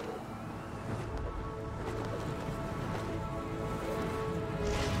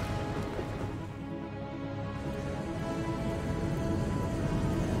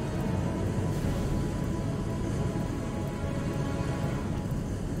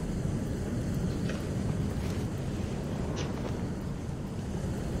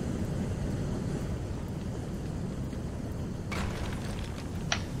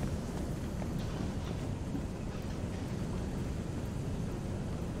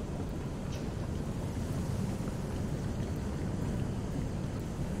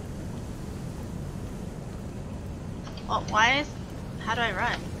 Well, why is... How do I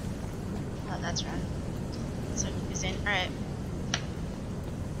run? Oh, that's run. So confusing. Alright.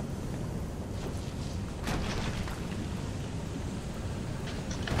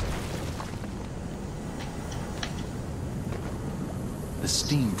 The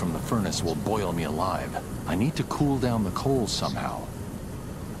steam from the furnace will boil me alive. I need to cool down the coals somehow.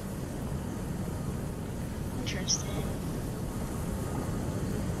 Interesting.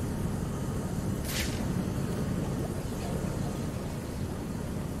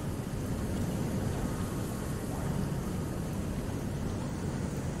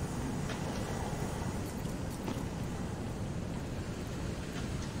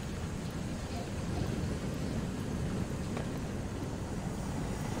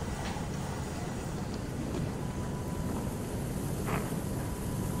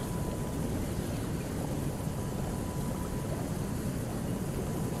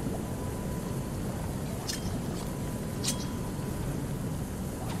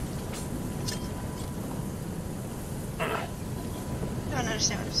 I don't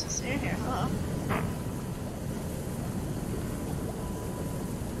understand what I'm supposed to do here. Hello.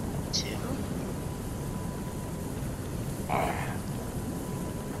 2. Oh.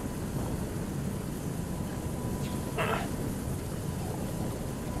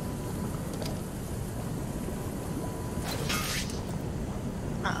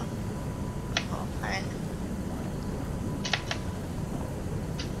 Oh, alright.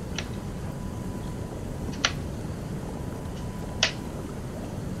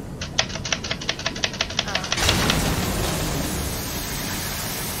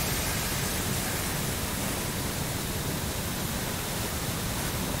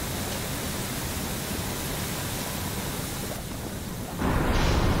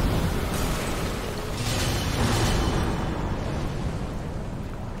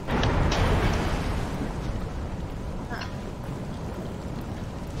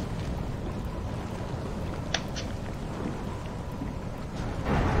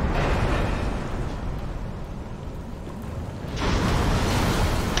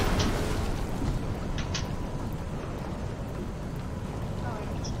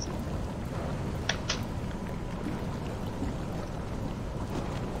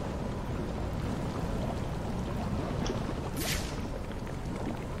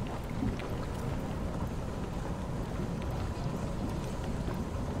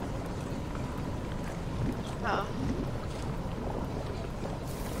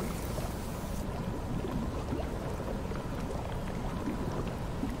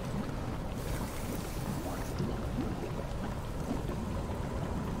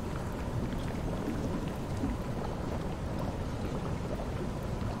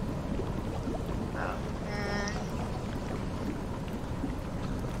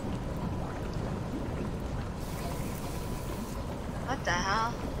 What the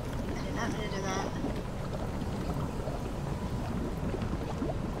hell? I did not mean to do that.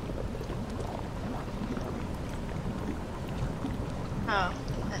 Oh,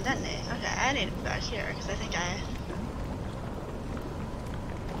 and detonate. Okay, I need to be back here because I think I.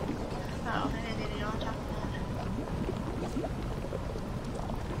 Oh, I need to go on top of that.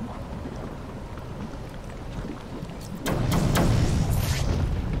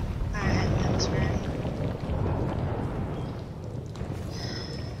 Alright, that was weird.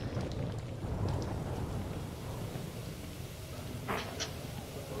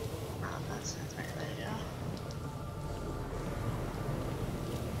 Oh, that's the right way to go.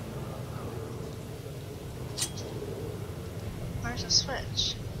 Where's the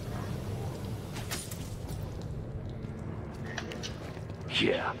switch?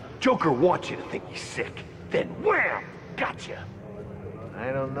 Yeah, Joker wants you to think he's sick. Then wham! Gotcha!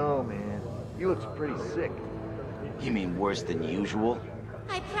 I don't know, man. He looks pretty sick. You mean worse than usual?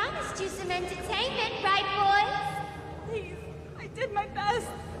 I promised you some entertainment, right, boys? Please, I did my best.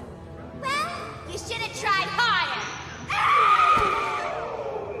 Well, you should have tried harder.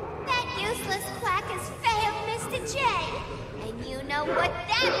 That useless plaque has failed, Mr. J. And you know what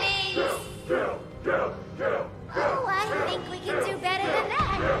that means. Oh, I think we can do better than that.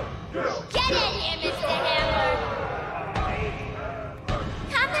 Get in here, Mr. Hammer.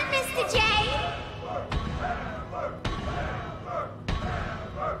 Come in, Mr. J.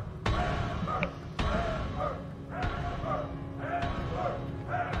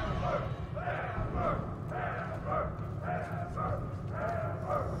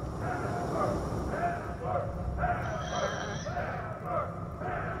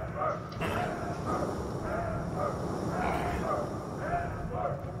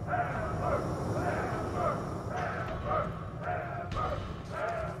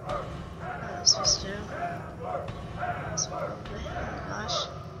 Supposed to do? Probably. Oh gosh.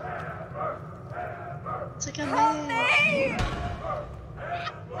 It's like a maze.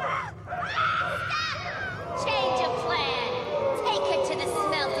 Change of plan. Take her to the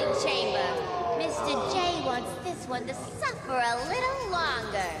smelting chamber. Mr. J wants this one to suffer a little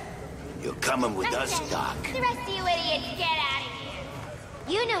longer. You're coming with us, Doc. The rest of you idiots, get out of here.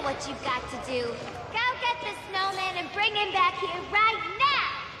 You know what you've got to do. Go get the snowman and bring him back here right now.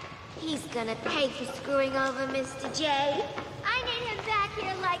 He's gonna pay for screwing over Mr. J. I need him back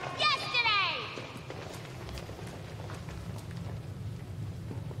here like yesterday!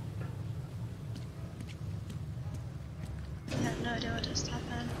 I have no idea what just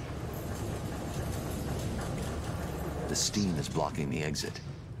happened. The steam is blocking the exit.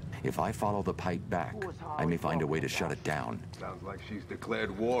 If I follow the pipe back, I may find a way to shut it down. Sounds like she's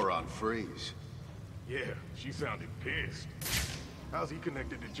declared war on Freeze. Yeah, she sounded pissed. How's he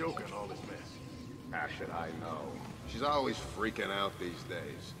connected to Joker and all this mess? How should I know? She's always freaking out these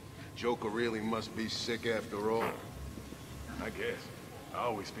days. Joker really must be sick after all. I guess. I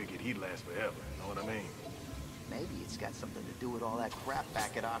always figured he'd last forever, know what I mean? Maybe it's got something to do with all that crap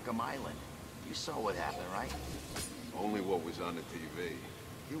back at Arkham Island. You saw what happened, right? Only what was on the TV.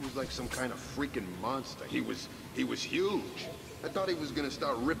 He was like some kind of freaking monster. He was huge. I thought he was gonna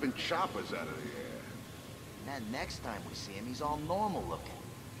start ripping choppers out of the air. And next time we see him, he's all normal looking.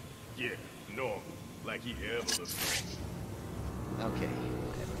 Yeah, normal. Like he ever looked. Okay,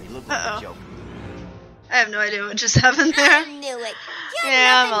 he looked like a joke. I have no idea what just happened there. I knew it. You're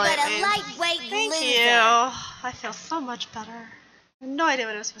nothing but a lightweight Thank loser. you. I feel so much better. I have no idea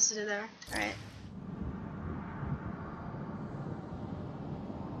what I was supposed to do there. Alright.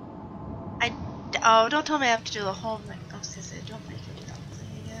 Oh, don't tell me I have to do the whole thing. I was gonna say, don't make me do that whole thing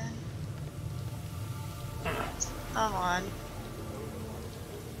again. Come on.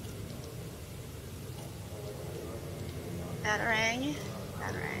 Batarang.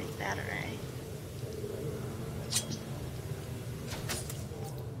 Batarang. Batarang.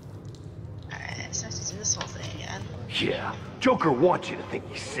 Alright, so I have to do this whole thing again. Yeah, Joker wants you to think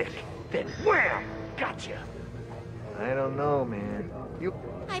he's sick. Then wham! Gotcha! I don't know, man.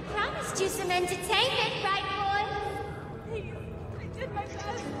 I promised you some entertainment, right, boys? Please, I did my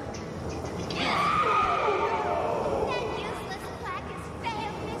best. That useless plaque has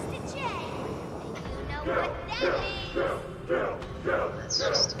failed, Mr. J. And you know what that means. Let's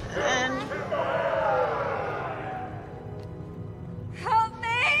just end. Help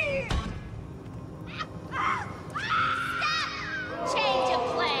me! Change of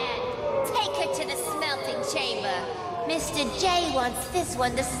plan. Take her to the smelting chamber. Mr. J wants this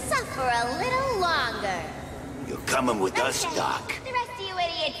one to suffer a little longer. You're coming with us, Doc. The rest of you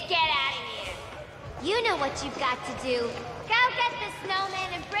idiots, get out of here. You know what you've got to do. Go get the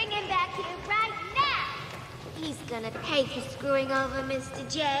snowman and bring him back here right now. He's gonna pay for screwing over Mr.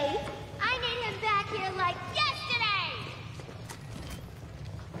 J. I need him back here like yesterday!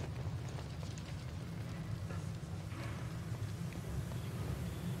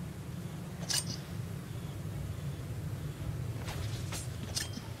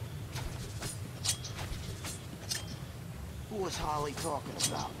 Who was Harley talking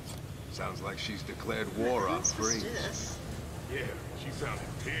about? Sounds like she's declared war on Free. Yeah, she sounded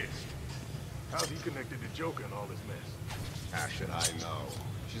pissed. How's he connected to Joker and all this mess? How should I know?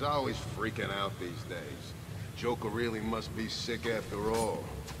 She's always freaking out these days. Joker really must be sick after all.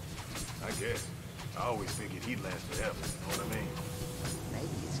 I guess. I always figured he'd last forever, you know what I mean?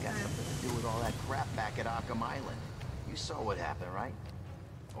 Maybe it's got something to do with all that crap back at Arkham Island. You saw what happened, right?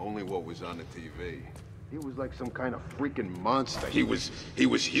 Only what was on the TV. He was like some kind of freaking monster. He was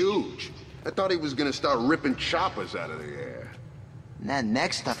huge. I thought he was gonna start ripping choppers out of the air. And then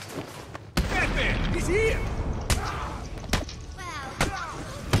next time... Batman! He's here!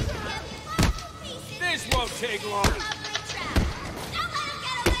 This won't take long.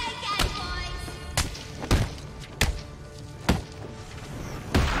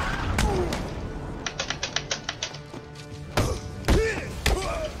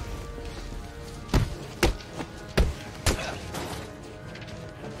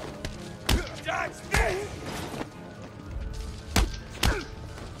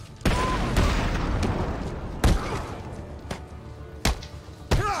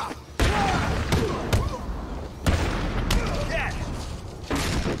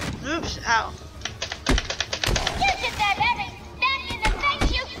 Oops, ow. You did that heavy! That in the face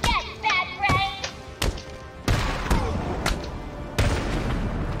you get, bad brain!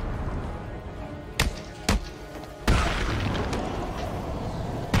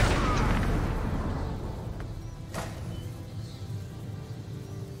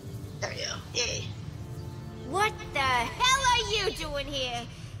 There we go. Yay. What the hell are you doing here?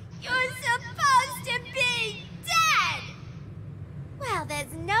 You're supposed to be dead! Well,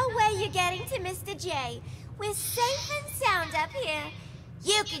 there's no way you're getting to Mr. J. We're safe and sound up here.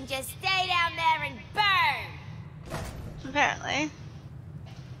 You can just stay down there and burn! Apparently.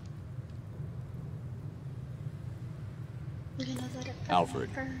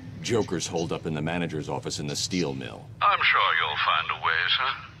 Alfred, Joker's holed up in the manager's office in the steel mill. I'm sure you'll find a way,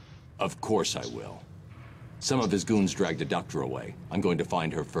 sir. Of course I will. Some of his goons dragged a doctor away. I'm going to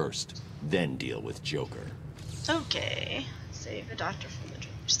find her first, then deal with Joker. Okay. Save a doctor from the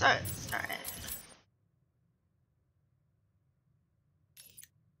Joker starts. Alright.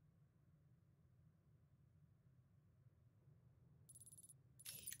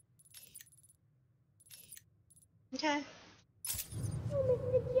 Okay. Oh,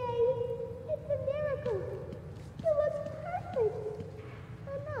 Mr. J, it's a miracle. You look perfect.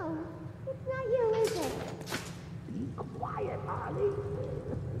 Oh no, it's not you, is it? Be quiet, Harley.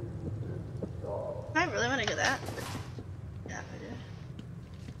 I really want to get that. Yeah, I do.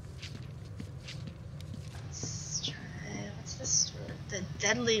 Let's try. What's this? The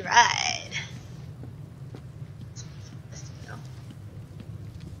Deadly Ride.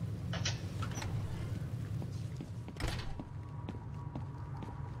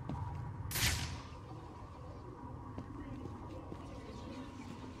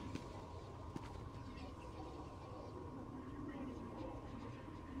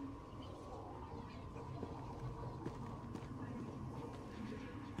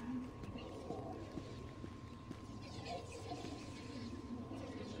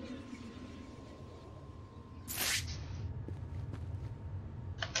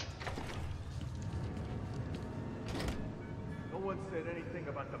 No one said anything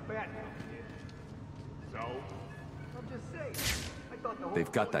about the Batman yet. So? I'm just saying. I thought the whole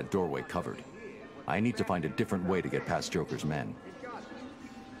They've got that doorway covered. I need to find a different way to get past Joker's men.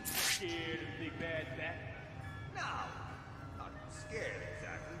 Scared of Big Bad Bat? No. Not scared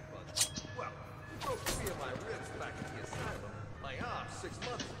exactly, but, well, he broke 3 of my ribs back at the asylum. My arm 6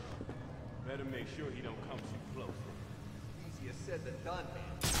 months ago. Better make sure he don't come too close. Easier said than done,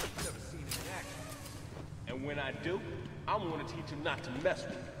 man. I've never seen him in action. And when I do, I'm gonna teach him not to mess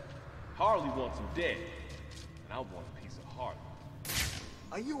with me. Harley wants him dead, and I want a piece of Harley.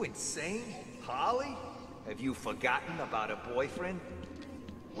 Are you insane? Harley? Have you forgotten about her boyfriend?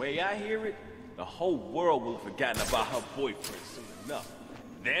 Way I hear it, the whole world will have forgotten about her boyfriend soon enough.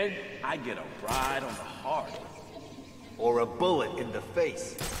 Then I get a ride on the Harley. Or a bullet in the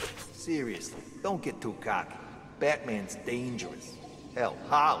face. Seriously, don't get too cocky. Batman's dangerous. Hell,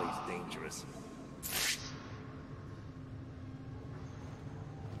 Harley's dangerous.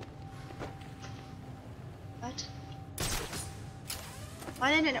 What?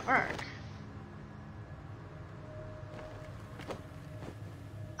 Why didn't it work?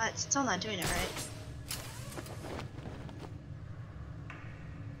 It's still not doing it right.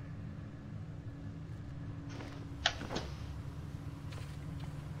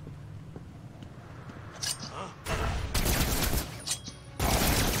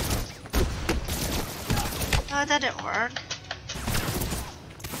 Oh, that didn't work.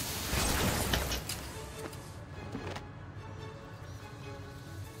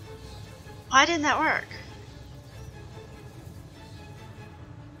 Why didn't that work?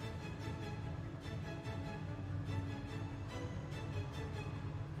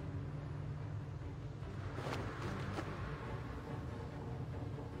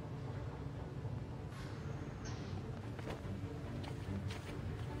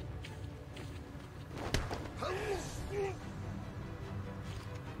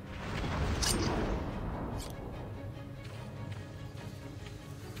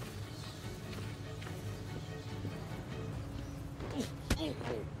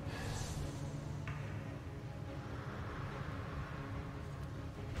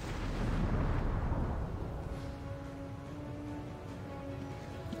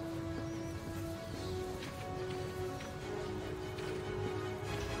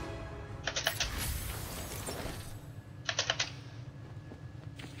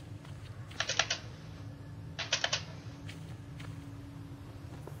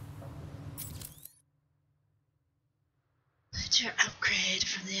 Your upgrade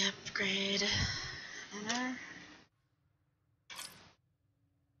from the upgrade. Enter.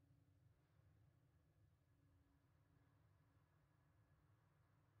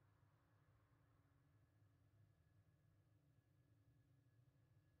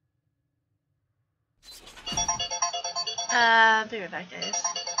 Be right back, guys.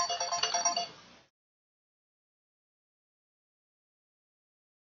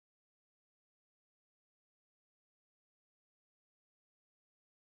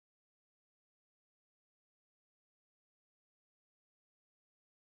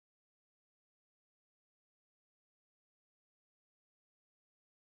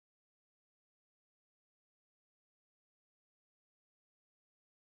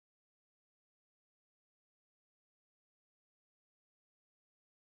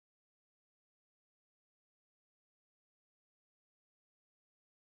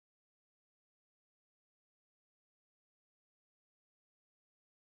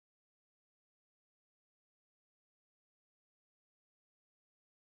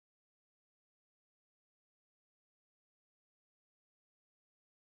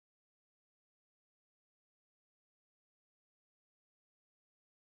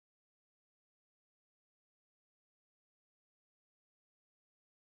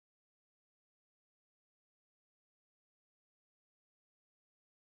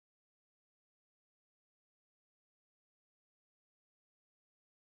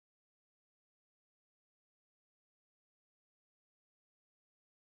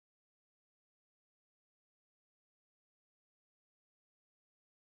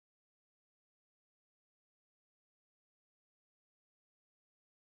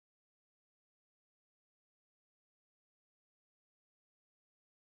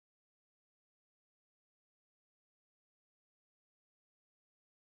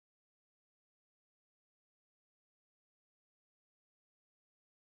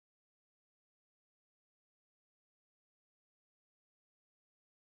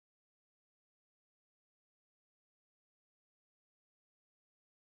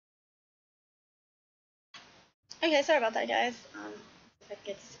 Okay, sorry about that, guys. If I can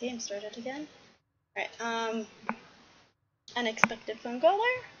get this game started again. Alright, unexpected phone call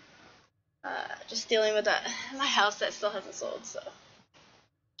there. Just dealing with my house that still hasn't sold, so.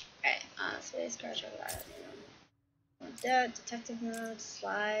 Alright, space, crouch, dead, detective mode,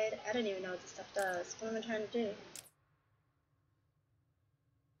 slide. I don't even know what this stuff does. What am I trying to do?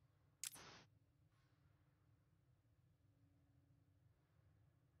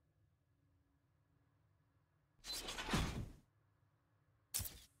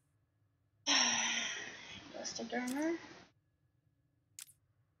 Gnostidermer.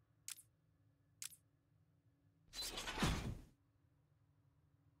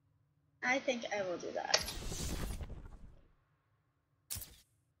 I think I will do that.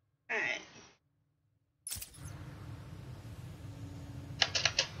 Alright.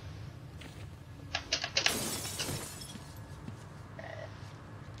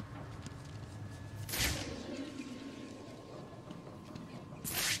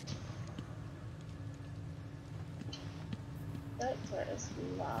 That door is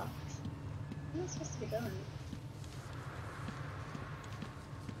locked. Where am I supposed to be going?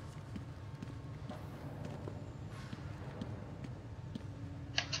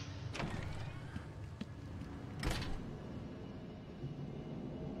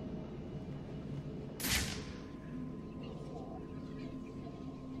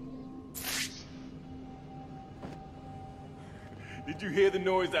 Did you hear the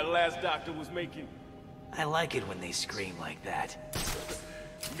noise that last doctor was making? I like it when they scream like that.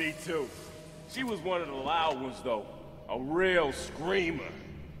 Me too. She was one of the loud ones, though. A real screamer.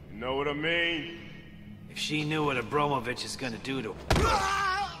 You know what I mean? If she knew what Abramovich is gonna do to...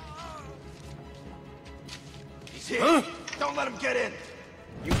 He's here. Huh? Don't let him get in.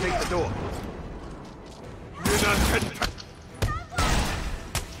 You take the door. You're not getting...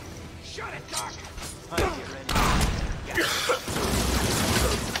 Shut it, Doc!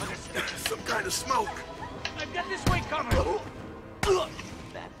 Some kind of smoke. I've got this way covered.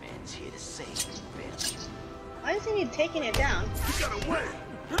 Batman's here to save you, bitch. Why isn't he taking it down? You got away.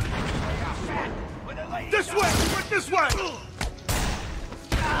 This way! Went this way!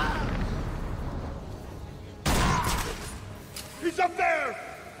 He's up there!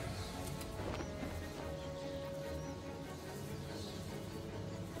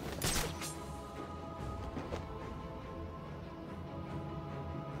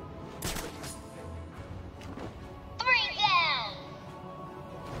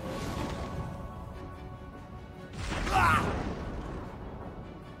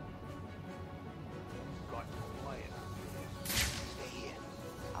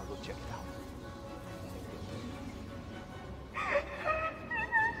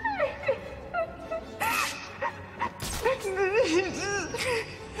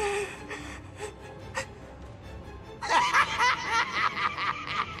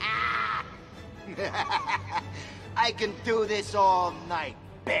 I can do this all night,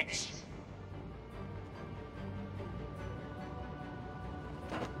 bitch.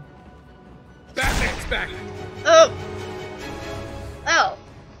 Batman's back. Oh. Oh.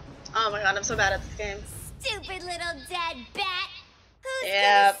 Oh my god, I'm so bad at this game. Stupid little dead bat. Who's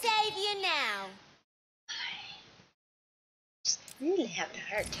Yep. gonna save you now? I'm really having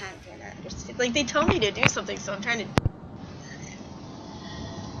a hard time trying to understand. Like, they told me to do something, so I'm trying to...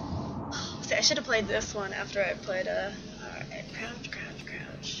 See, I should have played this one after I played Alright,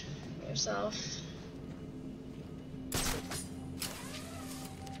 crouch. Yourself.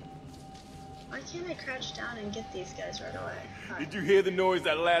 Why can't I crouch down and get these guys right away? Alright. Did you hear the noise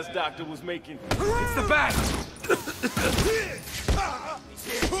that last doctor was making? It's the bat! He's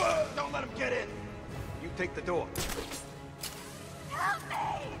here. Don't let him get in. You take the door. Help me!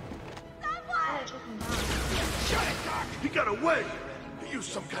 Someone! Shut it, Doc! He got away! He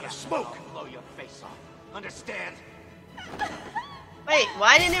used some kind of smoke! Blow your face off. Understand? Wait,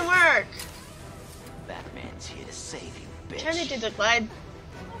 why didn't it work? Batman's here to save you, I'm bitch. trying to do the glide.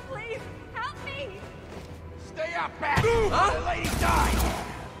 Oh, please, help me! Stay up, Bat! Huh? The lady died!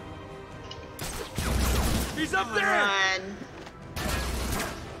 He's up Come there! on.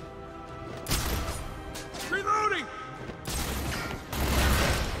 Reloading!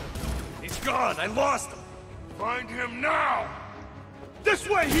 He's gone. I lost him. Find him now! This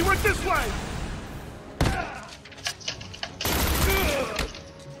way! He went this way!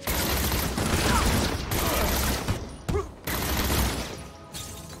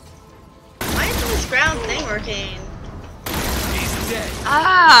 Why isn't this ground thing working? He's dead.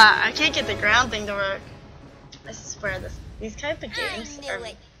 Ah, I can't get the ground thing to work. I swear these type of games I knew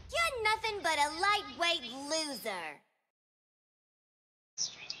it. You're nothing but a lightweight loser.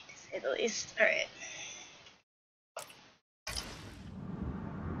 frustrating to say the least. Alright.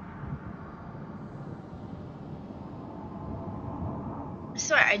 I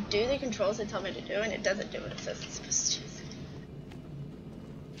swear, I do the controls they tell me to do, and it doesn't do what it says it's supposed to do.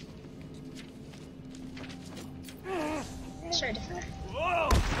 Let's try different. Whoa!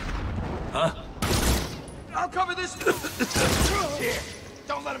 Huh? I'll cover this. Here,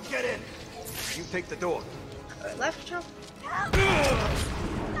 don't let him get in. You take the door. Left control.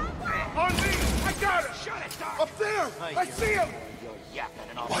 On me! I got him! Shut it, Doc! Up there! I see him! You're yapping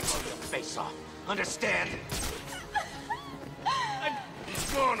and I'll blow your face off. Understand?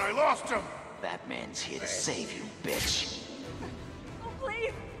 He's gone, I lost him! Batman's here to save you, bitch. Oh,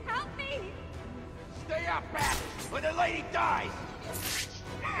 please, help me! Stay up, Bat, or the lady dies!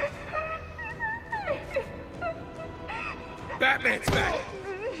 Batman's back!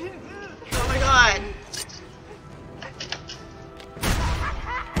 Oh my god.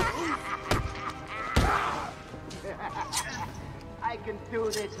 I can do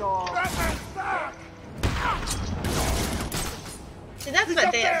this all. Batman's back! See, that's He's what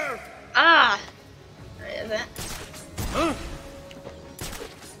up they there! Ah! Where is it? Huh?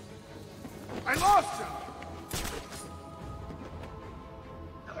 I lost him!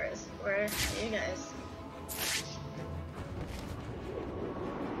 Where are you guys?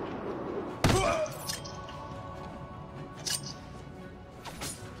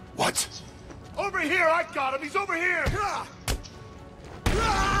 What? Over here! I got him! He's over here!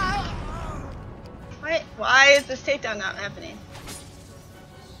 Why is this takedown not happening?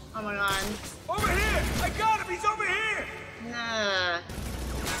 Oh my god. Over here! I got him! He's over here! Nah.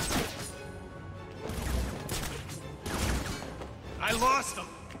 I lost him.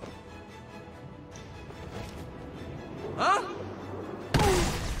 Huh?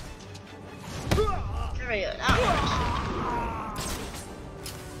 There we go. Ouch.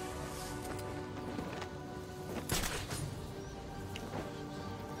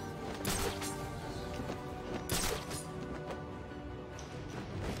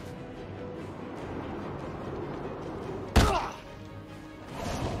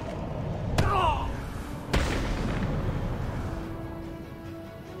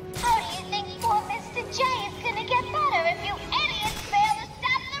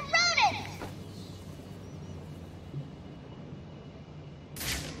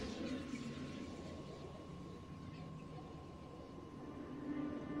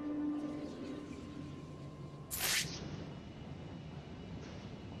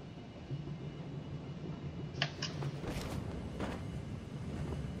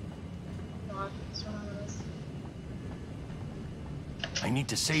 I need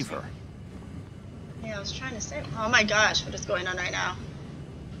to save her. Yeah, I was trying to save. Oh my gosh, what is going on right now?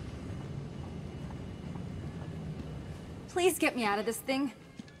 Please get me out of this thing.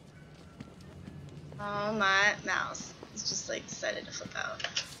 Oh my mouse. It's just like decided to flip out.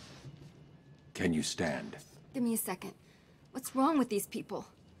 Can you stand? Give me a second. What's wrong with these people?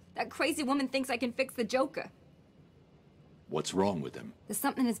 That crazy woman thinks I can fix the Joker. What's wrong with him? There's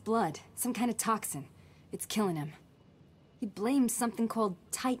something in his blood. Some kind of toxin. It's killing him. He blames something called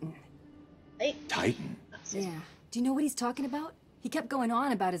Titan. Titan? Yeah. Do you know what he's talking about? He kept going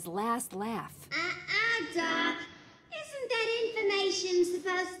on about his last laugh. Doc. Isn't that information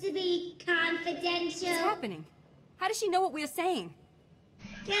supposed to be confidential? What's happening? How does she know what we're saying?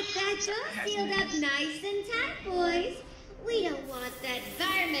 Get that door sealed up nice and tight, boys. We don't want that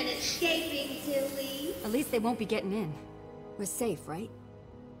vermin escaping till we... At least they won't be getting in. We're safe, right?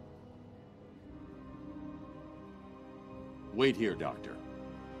 Wait here, Doctor.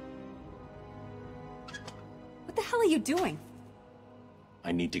 What the hell are you doing?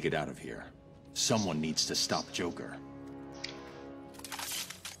 I need to get out of here. Someone needs to stop Joker.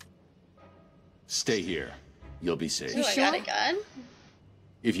 Stay here. You'll be safe. Ooh, I got a gun?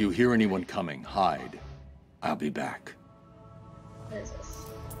 If you hear anyone coming, hide. I'll be back. What is this?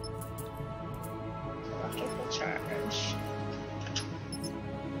 Electrical charge.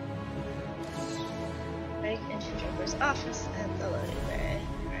 Break into Joker's office at the loading bay.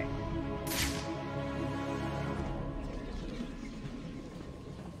 Alright.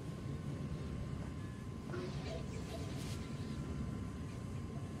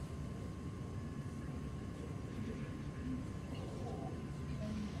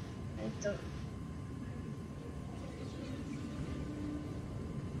 I don't.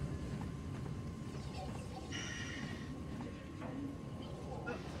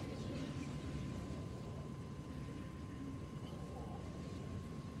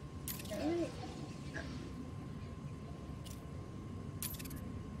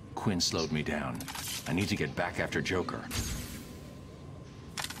 Quinn slowed me down. I need to get back after Joker.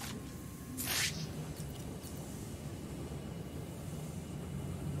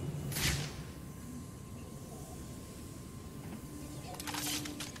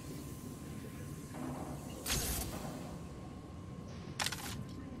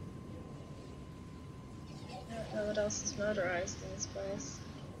 I don't know what else is motorized in this place.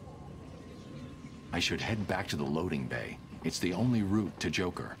 I should head back to the loading bay. It's the only route to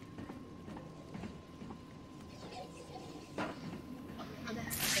Joker. Where the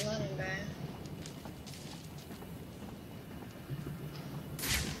heck's the loading bay?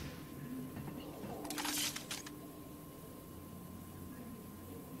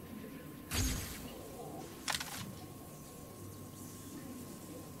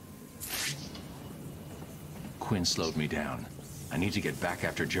 Quinn slowed me down. I need to get back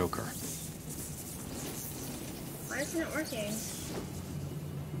after Joker. Why isn't it working?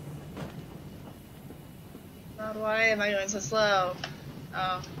 God, why am I going so slow?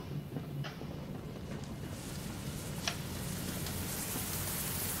 Oh.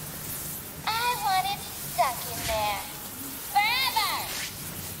 I want it stuck in there. Forever!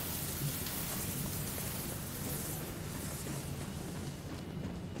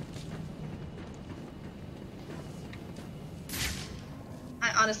 I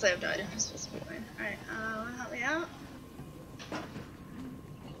honestly have no idea if I'm supposed to be going. Alright, wanna help me out?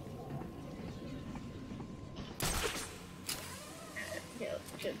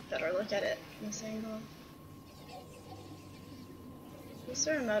 Get a better look at it from this angle. Use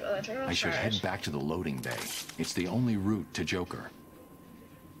the remote electrical I should charge. head back to the loading bay. It's the only route to Joker.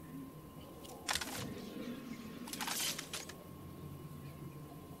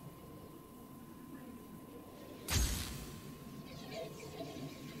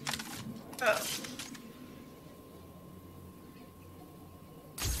 Oh.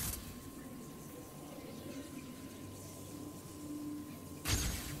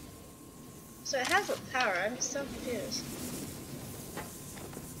 So it has a power. I'm so confused.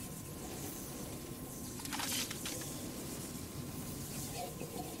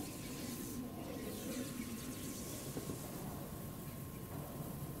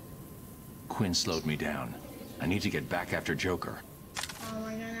 Quinn slowed me down. I need to get back after Joker. Oh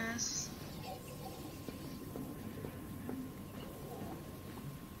my goodness.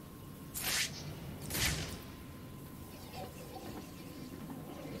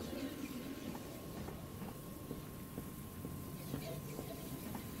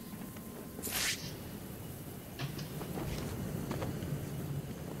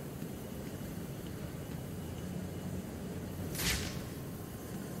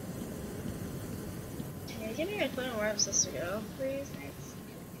 Can you give me a clue on where I'm supposed to go, please? Thanks.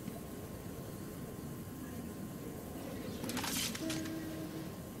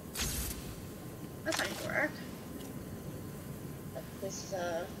 That's not gonna work. This,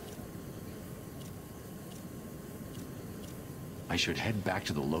 I should head back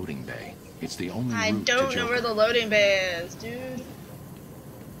to the loading bay. It's the only I route to don't Joker. know where the loading bay is, dude. Tell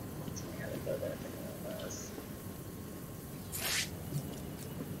me how to go there if I know this.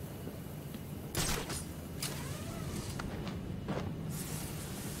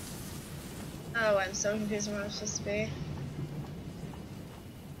 Oh, I'm so confused on where I'm supposed to be.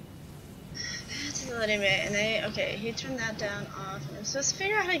 That's the loading bay, and okay, he turned that down off. I'm supposed to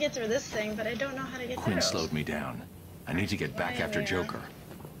figure out how to get through this thing, but I don't know how to get Quinn through. slowed me down. I need to get back after Yeah. Joker.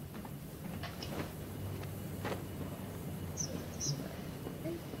 So this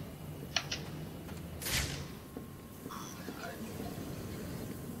way.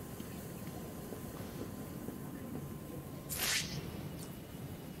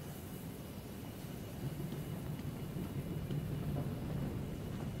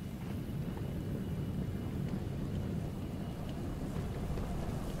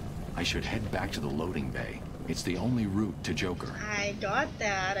 I should head back to the loading bay. It's the only route to Joker. I got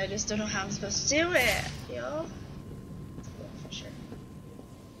that. I just don't know how I'm supposed to do it. Yo. For sure.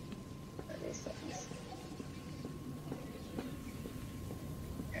 What are these things?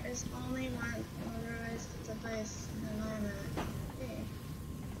 There is only one motorized device in the environment. Okay.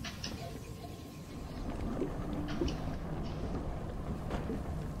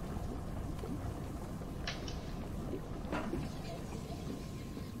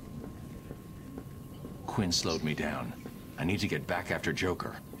 Quinn slowed me down. I need to get back after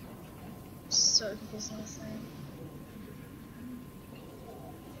Joker. So confused on this thing.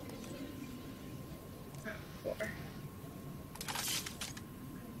 Oh, 4.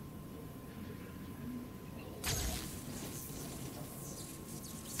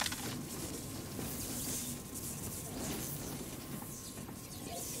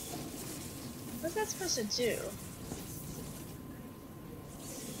 What's that supposed to do?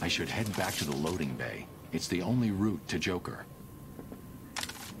 I should head back to the loading bay. It's the only route to Joker.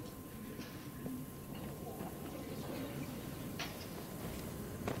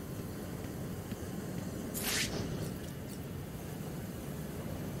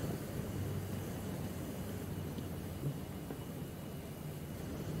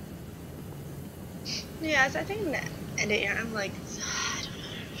 Yes, I think that, and yeah, I'm like,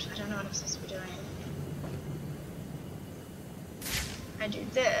 I don't know what I'm supposed to be doing. I do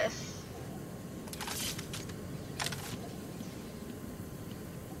this.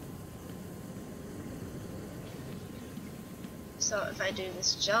 So if I do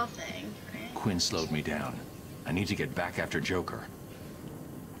this gel thing, right? Quinn slowed me down. I need to get back after Joker.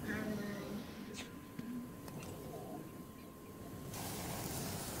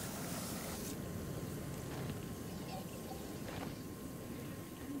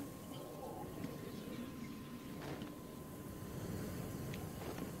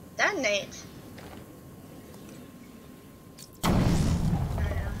 Detonate.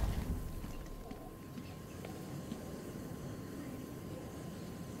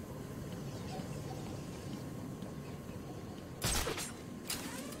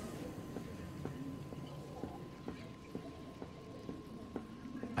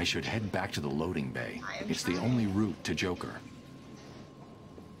 I should head back to the loading bay. It's the only route to Joker.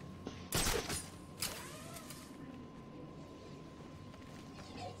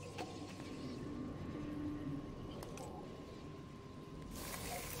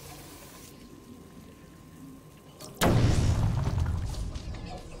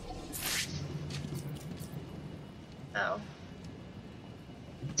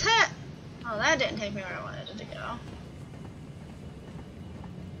 didn't take me where I wanted it to go.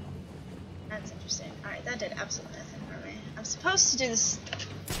 That's interesting. Alright, that did absolutely nothing for me. I'm supposed to do this.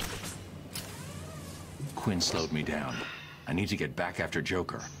 Quinn slowed me down. I need to get back after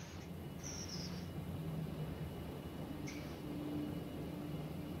Joker.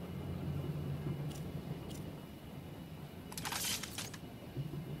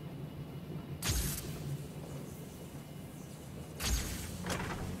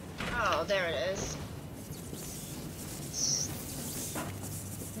 Oh, there it is.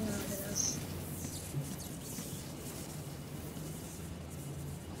 Oh, goodness.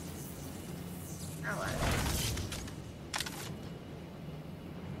 Oh, what?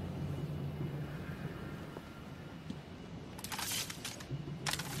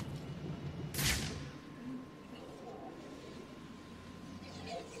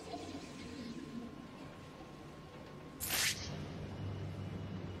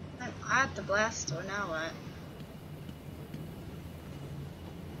 I'm at the blast door, now what?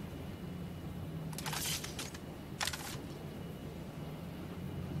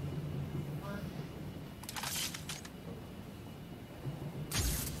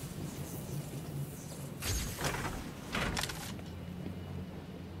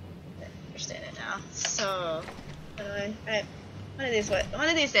 I understand it now. So, what do I one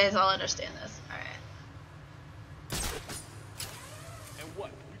of these days I'll understand this. Alright. And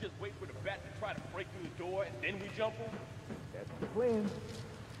what? We just wait for the bat to try to break through the door and then we jump him? That's the plan.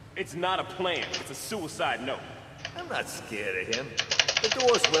 It's not a plan. It's a suicide note. I'm not scared of him. The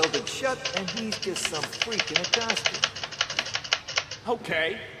door's welded shut, and he's just some freak in a costume.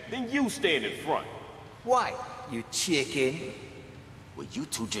 Okay, then you stand in front. Why, you chicken? Will you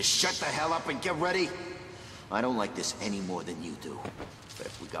two just shut the hell up and get ready? I don't like this any more than you do. But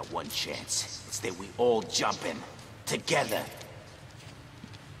if we got one chance, it's that we all jump him. Together.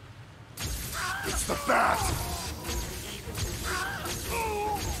 It's the bat!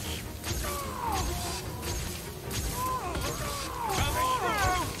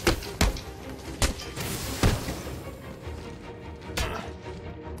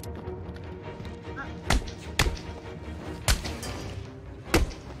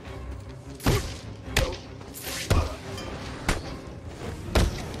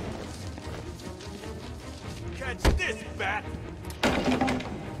 Catch this, bat!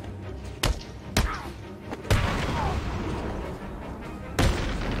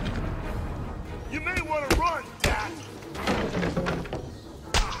 You may want to run, Dad!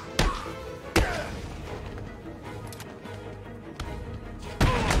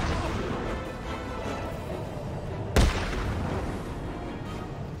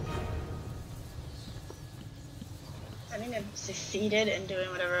 I mean, I've succeeded in doing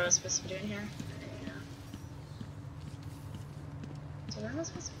whatever I was supposed to be doing here. Yeah. So where am I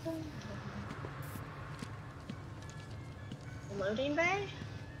supposed to go? The loading bay?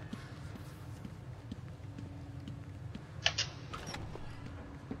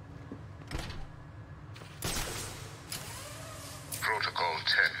 Protocol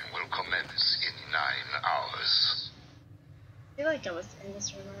 10 will commence in 9 hours. I feel like I was in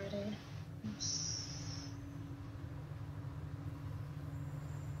this room already. Oops.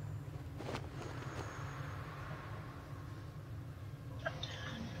 Drop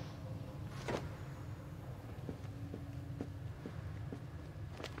down.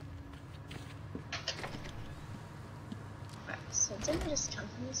 Right, so didn't I just come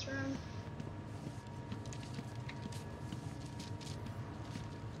from this room?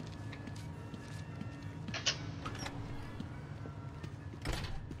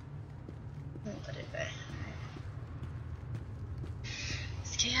 What did they?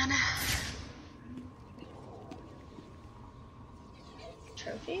 Scan.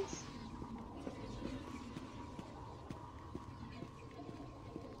 Trophies?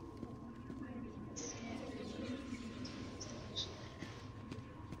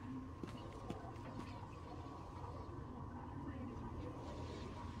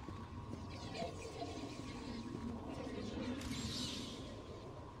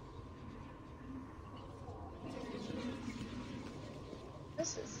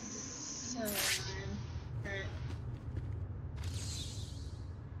 This is so annoying. Alright.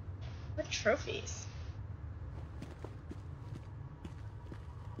 What trophies?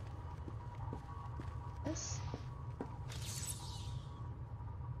 This?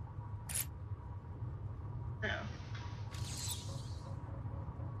 Oh.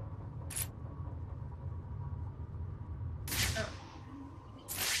 Oh.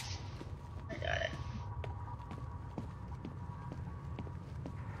 I got it.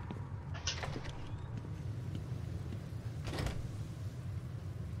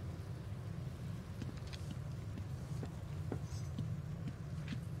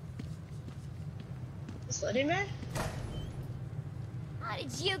 Floating man? How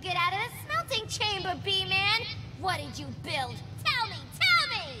did you get out of the smelting chamber, B-Man? What did you build? Tell me, tell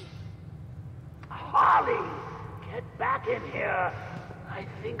me! Harley, get back in here. I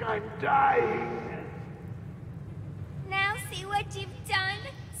think I'm dying. Now see what you've done?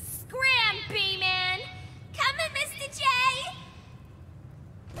 Scram, B-Man! Come in, Mr. J!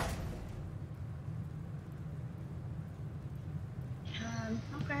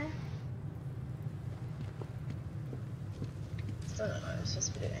 Okay. Still don't know what I'm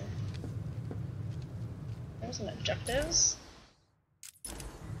supposed to be doing. There's some objectives.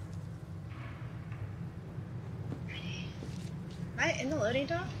 Am I in the loading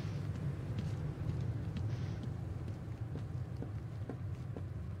dock?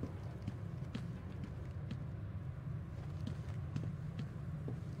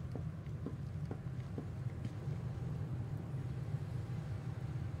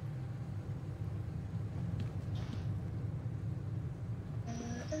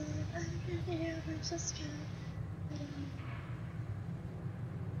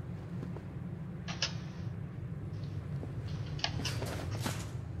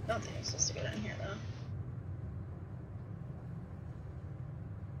 I don't think I'm supposed to go down here though.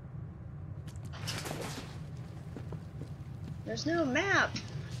 There's no map!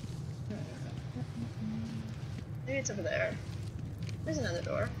 Maybe it's over there. There's another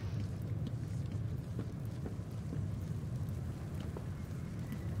door.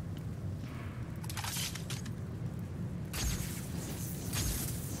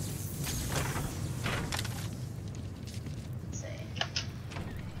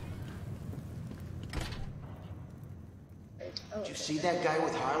 Did you see that guy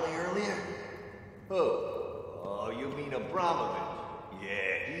with Harley earlier? Oh, you mean Abramovich?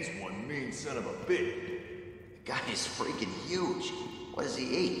 Yeah, he's one mean son of a bitch. The guy is freaking huge. What does he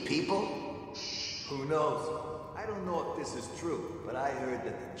eat, people? Who knows? I don't know if this is true, but I heard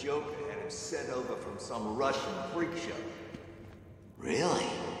that the Joker had him sent over from some Russian freak show. Really?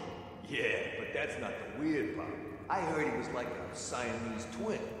 Yeah, but that's not the weird part. I heard he was like a Siamese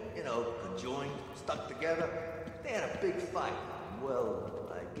twin. You know, conjoined, stuck together. They had a big fight.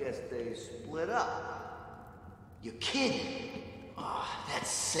 Well, I guess they split up. You're kidding? Oh, that's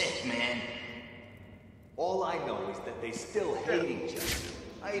sick, man. All I know is that they still hate each other.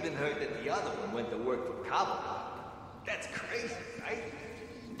 I even heard that the other one went to work for Cabo. That's crazy, right?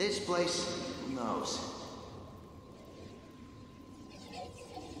 This place, who knows?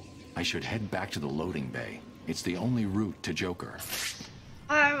 I should head back to the loading bay. It's the only route to Joker.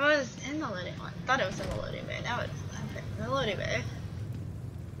 I was in the loading one. Thought it was in the loading bay. Now it's in the loading bay.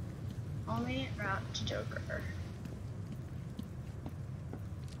 Only route to Joker.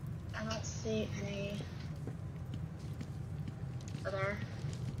 I don't see any other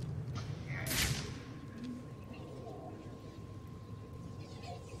areas.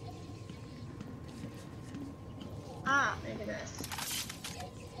 Ah, maybe this.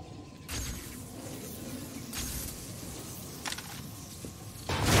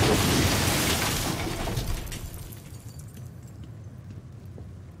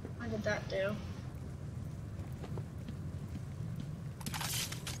 What did that do?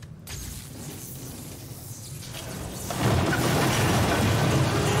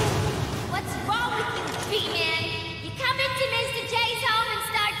 What's wrong with you, B-Man? You come into Mr. J's home and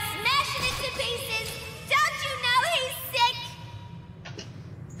start smashing it to pieces. Don't you know he's sick?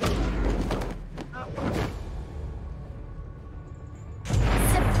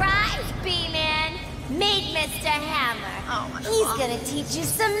 Surprise, B-Man! Meet Mr. Hammer. Oh, he's gonna teach you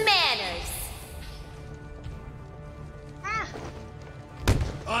some manners.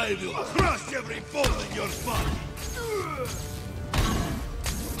 I will crush every bone in your body.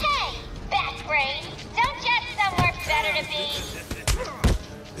 Hey, Bat-Brain! Don't you have somewhere better to be?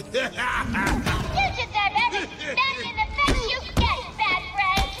 You deserve every smack in the face you get,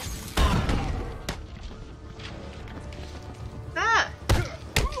 Bat-Brain! Ah!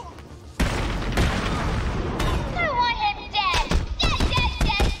 I want him dead!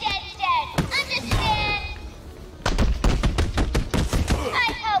 Dead! Understand? I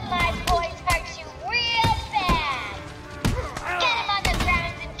hope my boys hurt you real bad! Get him on the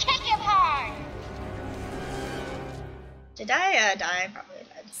ground and kick him hard! Did I die? Probably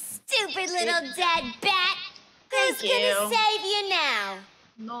died. Stupid little dead bat! Thank Who's gonna you. save you now?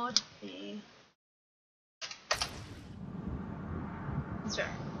 Not me.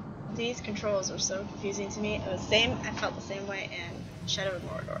 Sure. These controls were so confusing to me. It was I felt the same way in Shadow of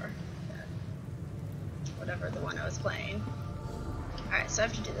Mordor. Whatever the one I was playing. Alright, so I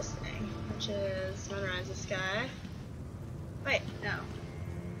have to do this thing, which is memorize this guy. Wait, no.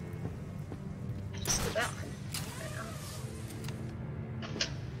 I just did that one.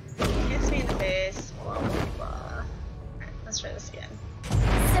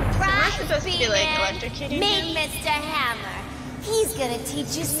 electrocuting Meet him? Mr. Hammer. He's gonna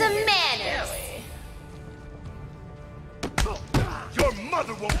teach you some manners. Your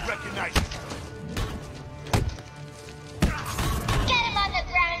mother won't recognize you. Get him on the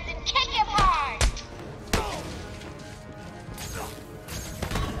ground and kick him hard.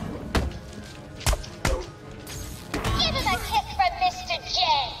 Give him a kick from Mr. J.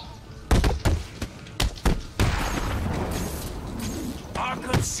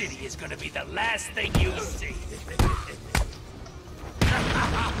 Arkham City is gonna be the last thing you see. You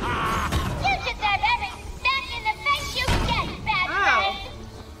deserve every smack in the face you get, bad friend.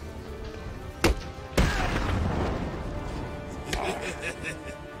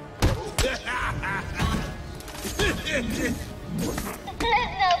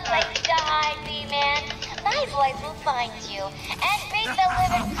 There's no place to hide, B-Man. My boys will find you and beat the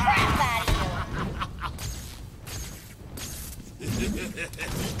living crap out of you.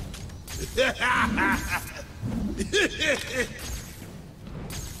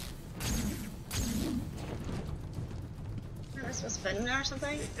 Am I supposed to put him there or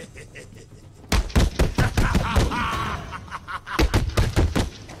something? If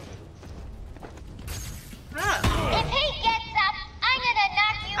he gets up, I'm gonna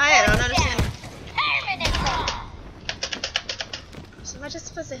knock you I don't understand. permanently. So am I just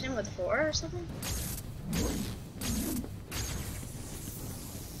supposed to hit him with 4 or something?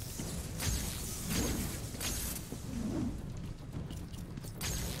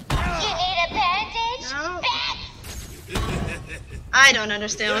 You need a bandage? No. Bat! I don't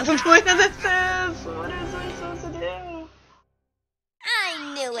understand what the point of this is. What is I supposed to do?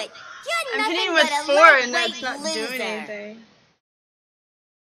 I knew it. You're I'm nothing hitting but with a 4 and lightweight that's not loser. doing anything.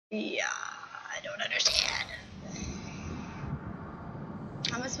 Yeah, I don't understand.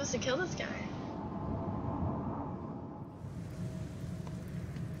 How am I supposed to kill this guy?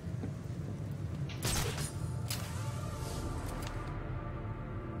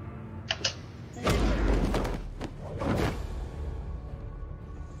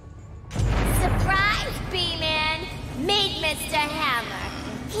 Surprise, B-Man! Meet Mr. Hammer.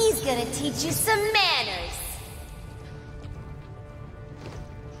 He's gonna teach you some manners.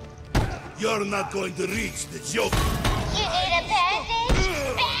 You're not going to reach the Joker. You need a bandage?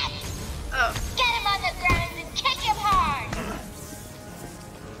 Bat! Oh. Get him on the ground and kick him hard.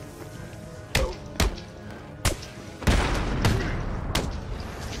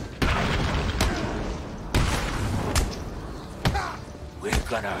 We're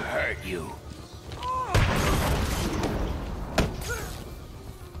gonna hurt you.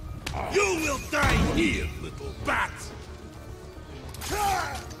 You will die here, little bat!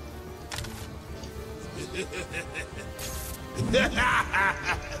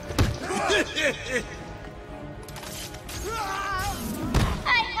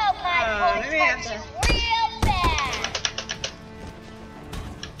 I hope my maybe I voice have hurts you real bad.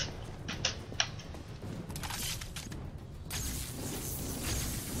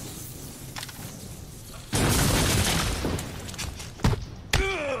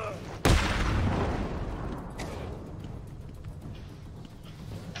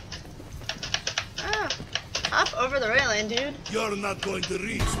 Hop over the railing, dude. You're not going to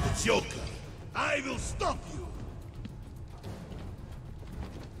reach the Joker. I will stop you.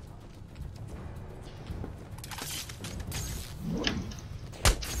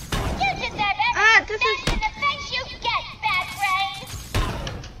 You deserve every smack in the face you get, bad brain.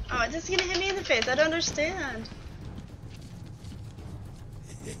 Oh, it's just gonna hit me in the face. I don't understand.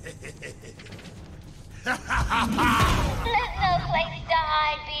 There's no place to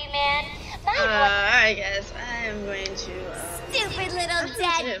hide, B-Man. My Alright guys, I am going to stupid little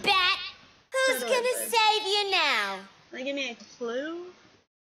dead bat. Who's gonna save you now? Can they give me a clue?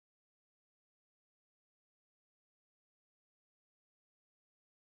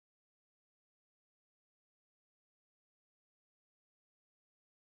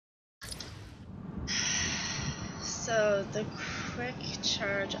 So the quick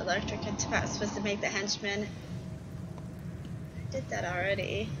charge electric attack is supposed to make the henchman. I did that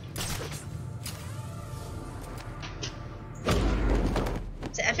already.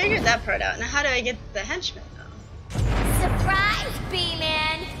 So I figured that part out. Now how do I get the henchman though? Surprise,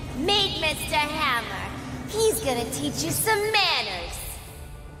 B-Man! Meet Mr. Hammer. He's gonna teach you some manners.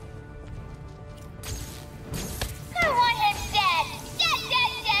 I want him dead. Dead,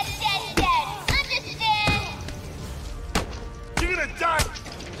 dead, dead, dead, dead. Understand? You're gonna die!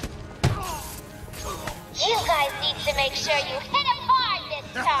 You guys need to make sure you hit him hard this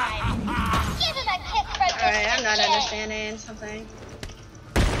time. Give him a kick from Alright, I'm not Mr. J. understanding something.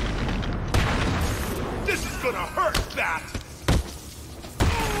 This is gonna hurt, Bat!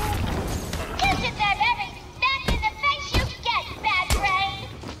 You deserve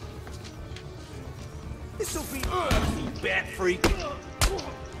bat freak.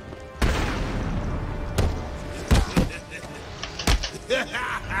 Get him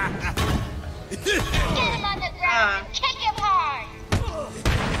on the ground and kick him hard!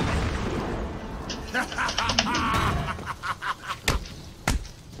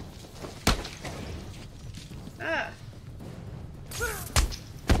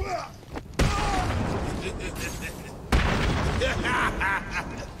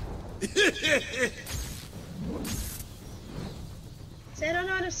 See, I don't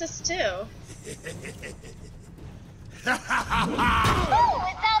know what it's supposed to do. Ooh, with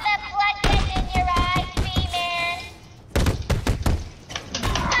all that blood getting in your eyes, B-Man.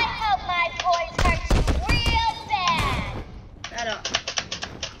 I hope my boys hurt you real bad. I don't.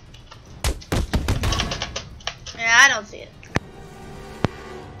 Yeah, I don't see it.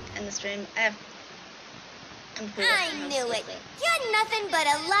 In the stream, I'm cool. I knew it. You're nothing but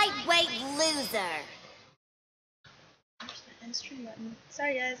a lightweight loser. End stream button.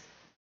 Sorry, guys.